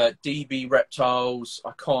 DB Reptiles.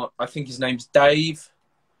 I think his name's Dave.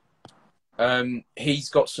 He's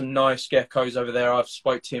got some nice geckos over there. I've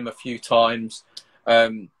spoke to him a few times.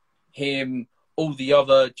 Him, all the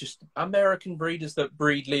other just American breeders that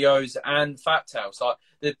breed Leos and fat tails. Like,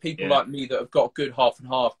 there are people like me that have got a good half and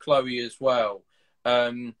half. Chloe as well.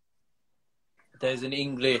 there's an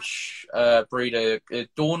English breeder,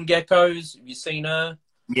 Dawn Geckos. Have you seen her?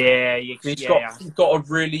 Yeah, He's got a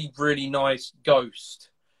really, really nice ghost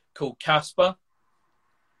called Casper.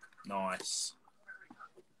 Nice.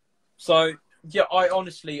 So, yeah,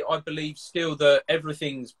 I believe still that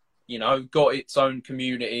everything's, got its own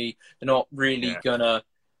community. They're not really gonna...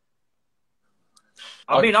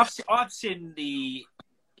 I mean, I've seen the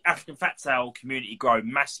African fat tail community grow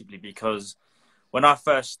massively because when I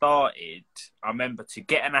first started, I remember to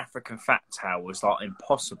get an African fat tail was like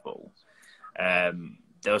impossible.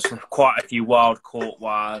 There was quite a few wild caught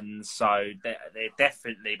ones, so they're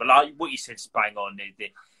definitely. But like what you said, is bang on.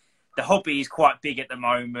 The hobby is quite big at the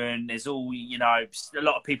moment. There's all a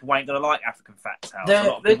lot of people ain't gonna like African fat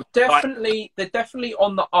tails. They're definitely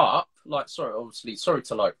on the up. Like, sorry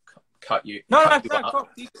to cut you. No.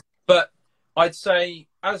 But I'd say,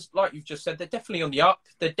 as like you've just said, they're definitely on the up.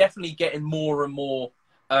 They're definitely getting more and more.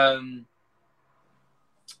 What's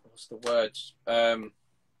the word?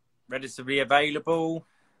 Readily available.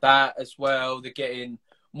 That as well. They're getting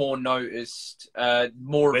more noticed.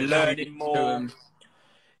 We're learning more.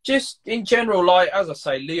 Just in general, like as I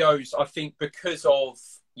say, Leos. I think because of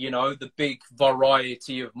the big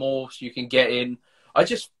variety of morphs you can get in, I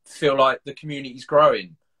just feel like the community's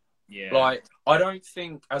growing. Yeah. Like I don't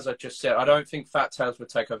think, as I just said, I don't think fat tails would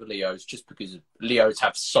take over Leos just because Leos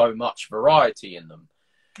have so much variety in them,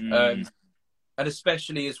 and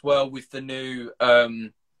especially as well with the new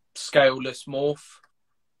scaleless morph.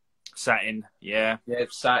 Satin,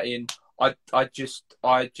 satin. I just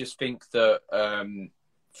think that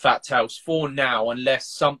fat tails for now, unless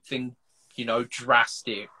something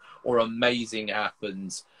drastic or amazing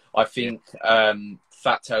happens, I think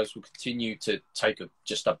fat tails will continue to take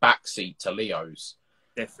just a backseat to Leos.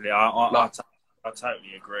 Definitely, I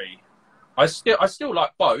totally agree. I still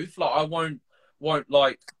like both. Like I won't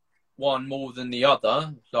like one more than the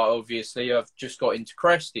other. Like obviously, I've just got into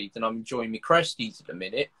Cresties and I'm enjoying my Cresties at the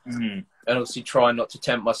minute, and obviously trying not to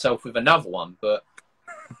tempt myself with another one. But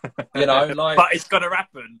but it's gonna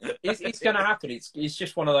happen. It's gonna happen. It's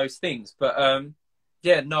just one of those things. But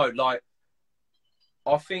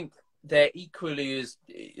I think they're equally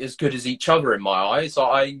as good as each other in my eyes.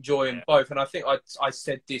 I enjoy them both, and I think I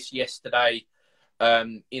said this yesterday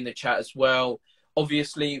in the chat as well.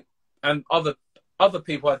 Obviously, and other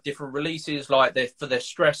people have different releases, like for their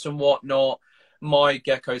stress and whatnot. My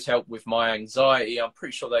geckos help with my anxiety. I'm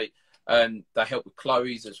pretty sure they help with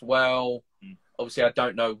Chloe's as well. Obviously, I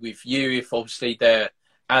don't know with you if obviously they're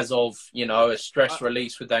as of a stress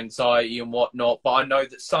release with anxiety and whatnot. But I know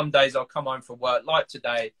that some days I'll come home from work like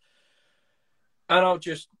today, and I'll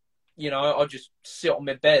just sit on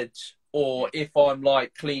my bed, or if I'm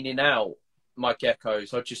like cleaning out my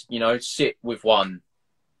geckos, I'll just sit with one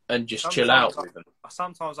and just chill out with them.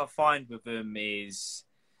 Sometimes I find with them is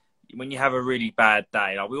when you have a really bad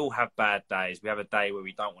day, like we all have bad days. We have a day where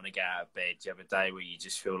we don't want to get out of bed. You have a day where you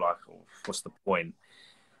just feel like, oh, what's the point?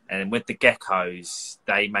 And with the geckos,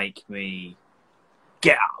 they make me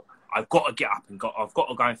get up. I've got to get up and I've got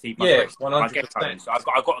to go and feed my geckos. I've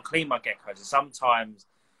got to clean my geckos. And sometimes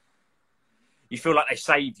you feel like they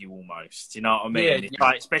save you almost. You know what I mean? Yeah, it's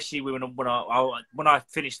like, especially when I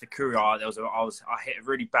finished the courier, I hit a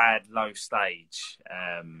really bad low stage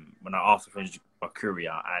after I finished my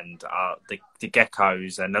courier, and the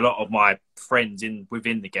geckos and a lot of my friends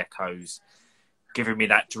within the geckos giving me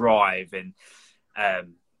that drive, and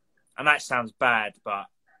that sounds bad, but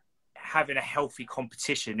having a healthy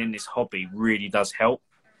competition in this hobby really does help.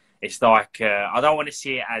 It's like I don't want to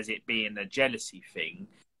see it as it being a jealousy thing.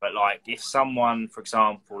 But like, if someone, for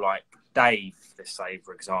example, like Dave, let's say,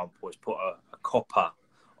 for example, has put a copper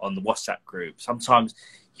on the WhatsApp group, sometimes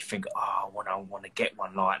you think, oh, I want to get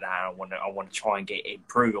one like that. I want to try and get it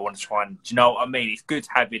improved. I want to try and, do you know what I mean? It's good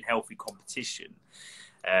having healthy competition.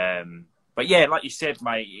 But yeah, like you said,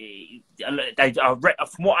 mate,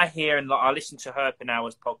 from what I hear and like I listen to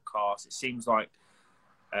Herpenauer's podcast, it seems like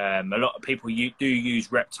a lot of people do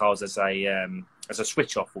use reptiles as a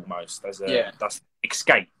switch off almost, as that's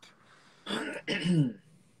escape.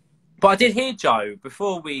 But I did hear, Joe,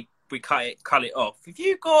 before we cut it off,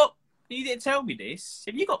 you didn't tell me this,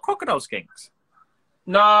 have you got crocodile skinks?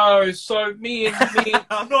 No, so me and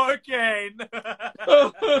I'm not again.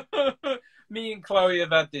 Me and Chloe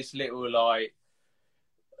have had this little like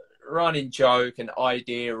running joke and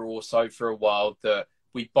idea also for a while that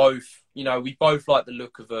we both like the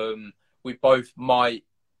look of them. We both might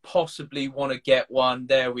possibly want to get one.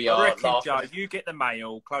 There we are. I reckon, Joe, you get the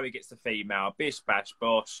male, Chloe gets the female. Bish, bash,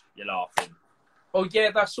 bosh, you're laughing. Oh, yeah,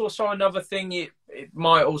 that's also another thing. It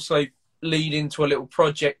might also lead into a little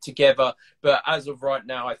project together. But as of right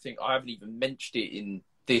now, I think I haven't even mentioned it in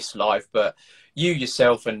this live, but you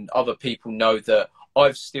yourself and other people know that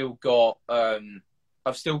I've still got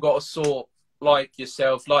to sort, like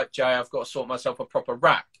yourself, like Jay, I've got to sort myself a proper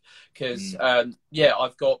rack because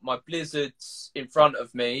I've got my Blizzards in front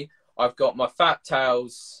of me, I've got my Fat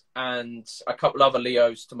Tails and a couple other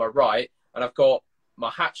Leos to my right, and I've got my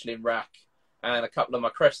Hatchling rack and a couple of my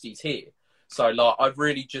Cresties here. So like, I'd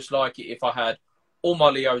really just like it if I had all my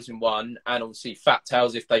Leos in one, and obviously Fat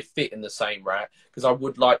Tails if they fit in the same rack, because I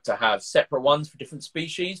would like to have separate ones for different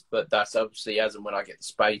species, but that's obviously as and when I get the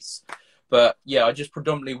space. But yeah, I just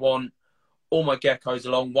predominantly want all my geckos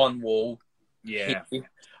along one wall. Yeah. Here,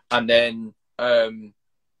 and then,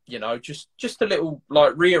 just a little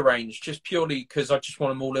like rearrange, just purely because I just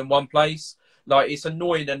want them all in one place. Like, it's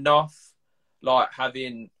annoying enough, like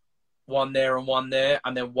having one there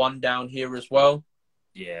and then one down here as well.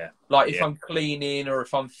 Yeah. Like, if I'm cleaning or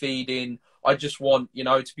if I'm feeding, I just want,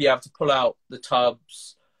 to be able to pull out the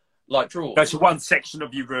tubs like drawers. Go to one section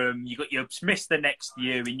of your room, you got your Mister next to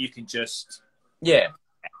you, and you can just... Yeah,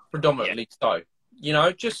 predominantly so.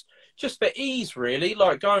 Just for ease, really.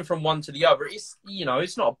 Like, going from one to the other, it's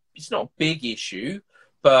not a big issue,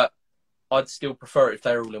 but I'd still prefer it if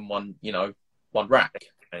they're all in one rack.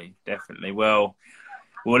 Definitely. Well,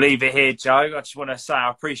 we'll leave it here, Joe. I just want to say I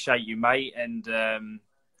appreciate you, mate, and I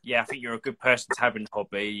think you're a good person to have in the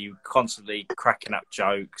hobby. You constantly cracking up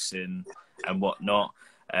jokes and whatnot.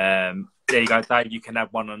 There you go, Dave. You can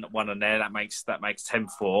have one on there. That makes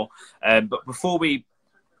 10-4. But before we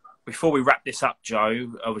wrap this up,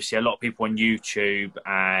 Joe, obviously a lot of people on YouTube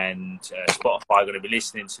and Spotify are going to be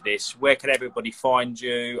listening to this. Where can everybody find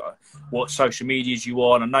you? What social medias you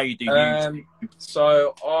on? I know you do YouTube.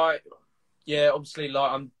 So obviously,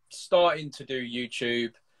 like, I'm starting to do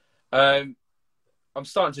YouTube.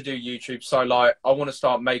 So like, I want to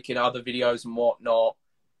start making other videos and whatnot.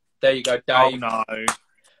 There you go, Dave. Oh no.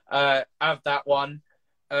 Have that one.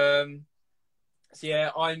 I'm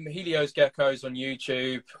HealeoGeckos on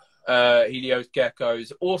YouTube.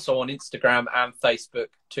 HealeoGeckos also on Instagram and Facebook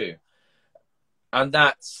too. And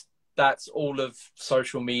that's all of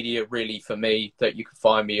social media really for me that you can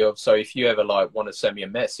find me of. So if you ever want to send me a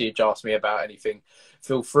message, ask me about anything,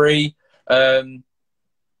 feel free. I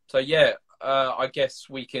guess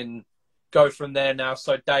we can go from there now.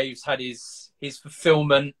 So Dave's had his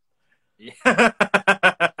fulfillment. Yeah.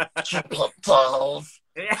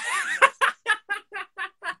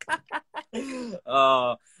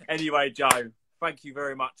 Anyway, Joe, thank you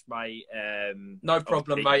very much, mate. No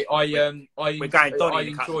problem, mate. I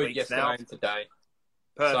enjoyed yesterday and today.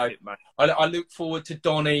 Perfect, mate. I look forward to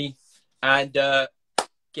Donny and get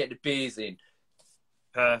the beers in.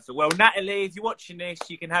 Perfect. Well, Natalie, if you're watching this,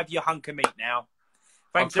 you can have your hunk of meat now.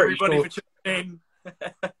 Thanks everybody for tuning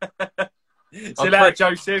in. See you later,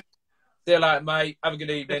 Joseph. See you later, mate. Have a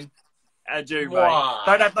good evening. And you, mate.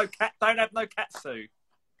 Don't have no katsu.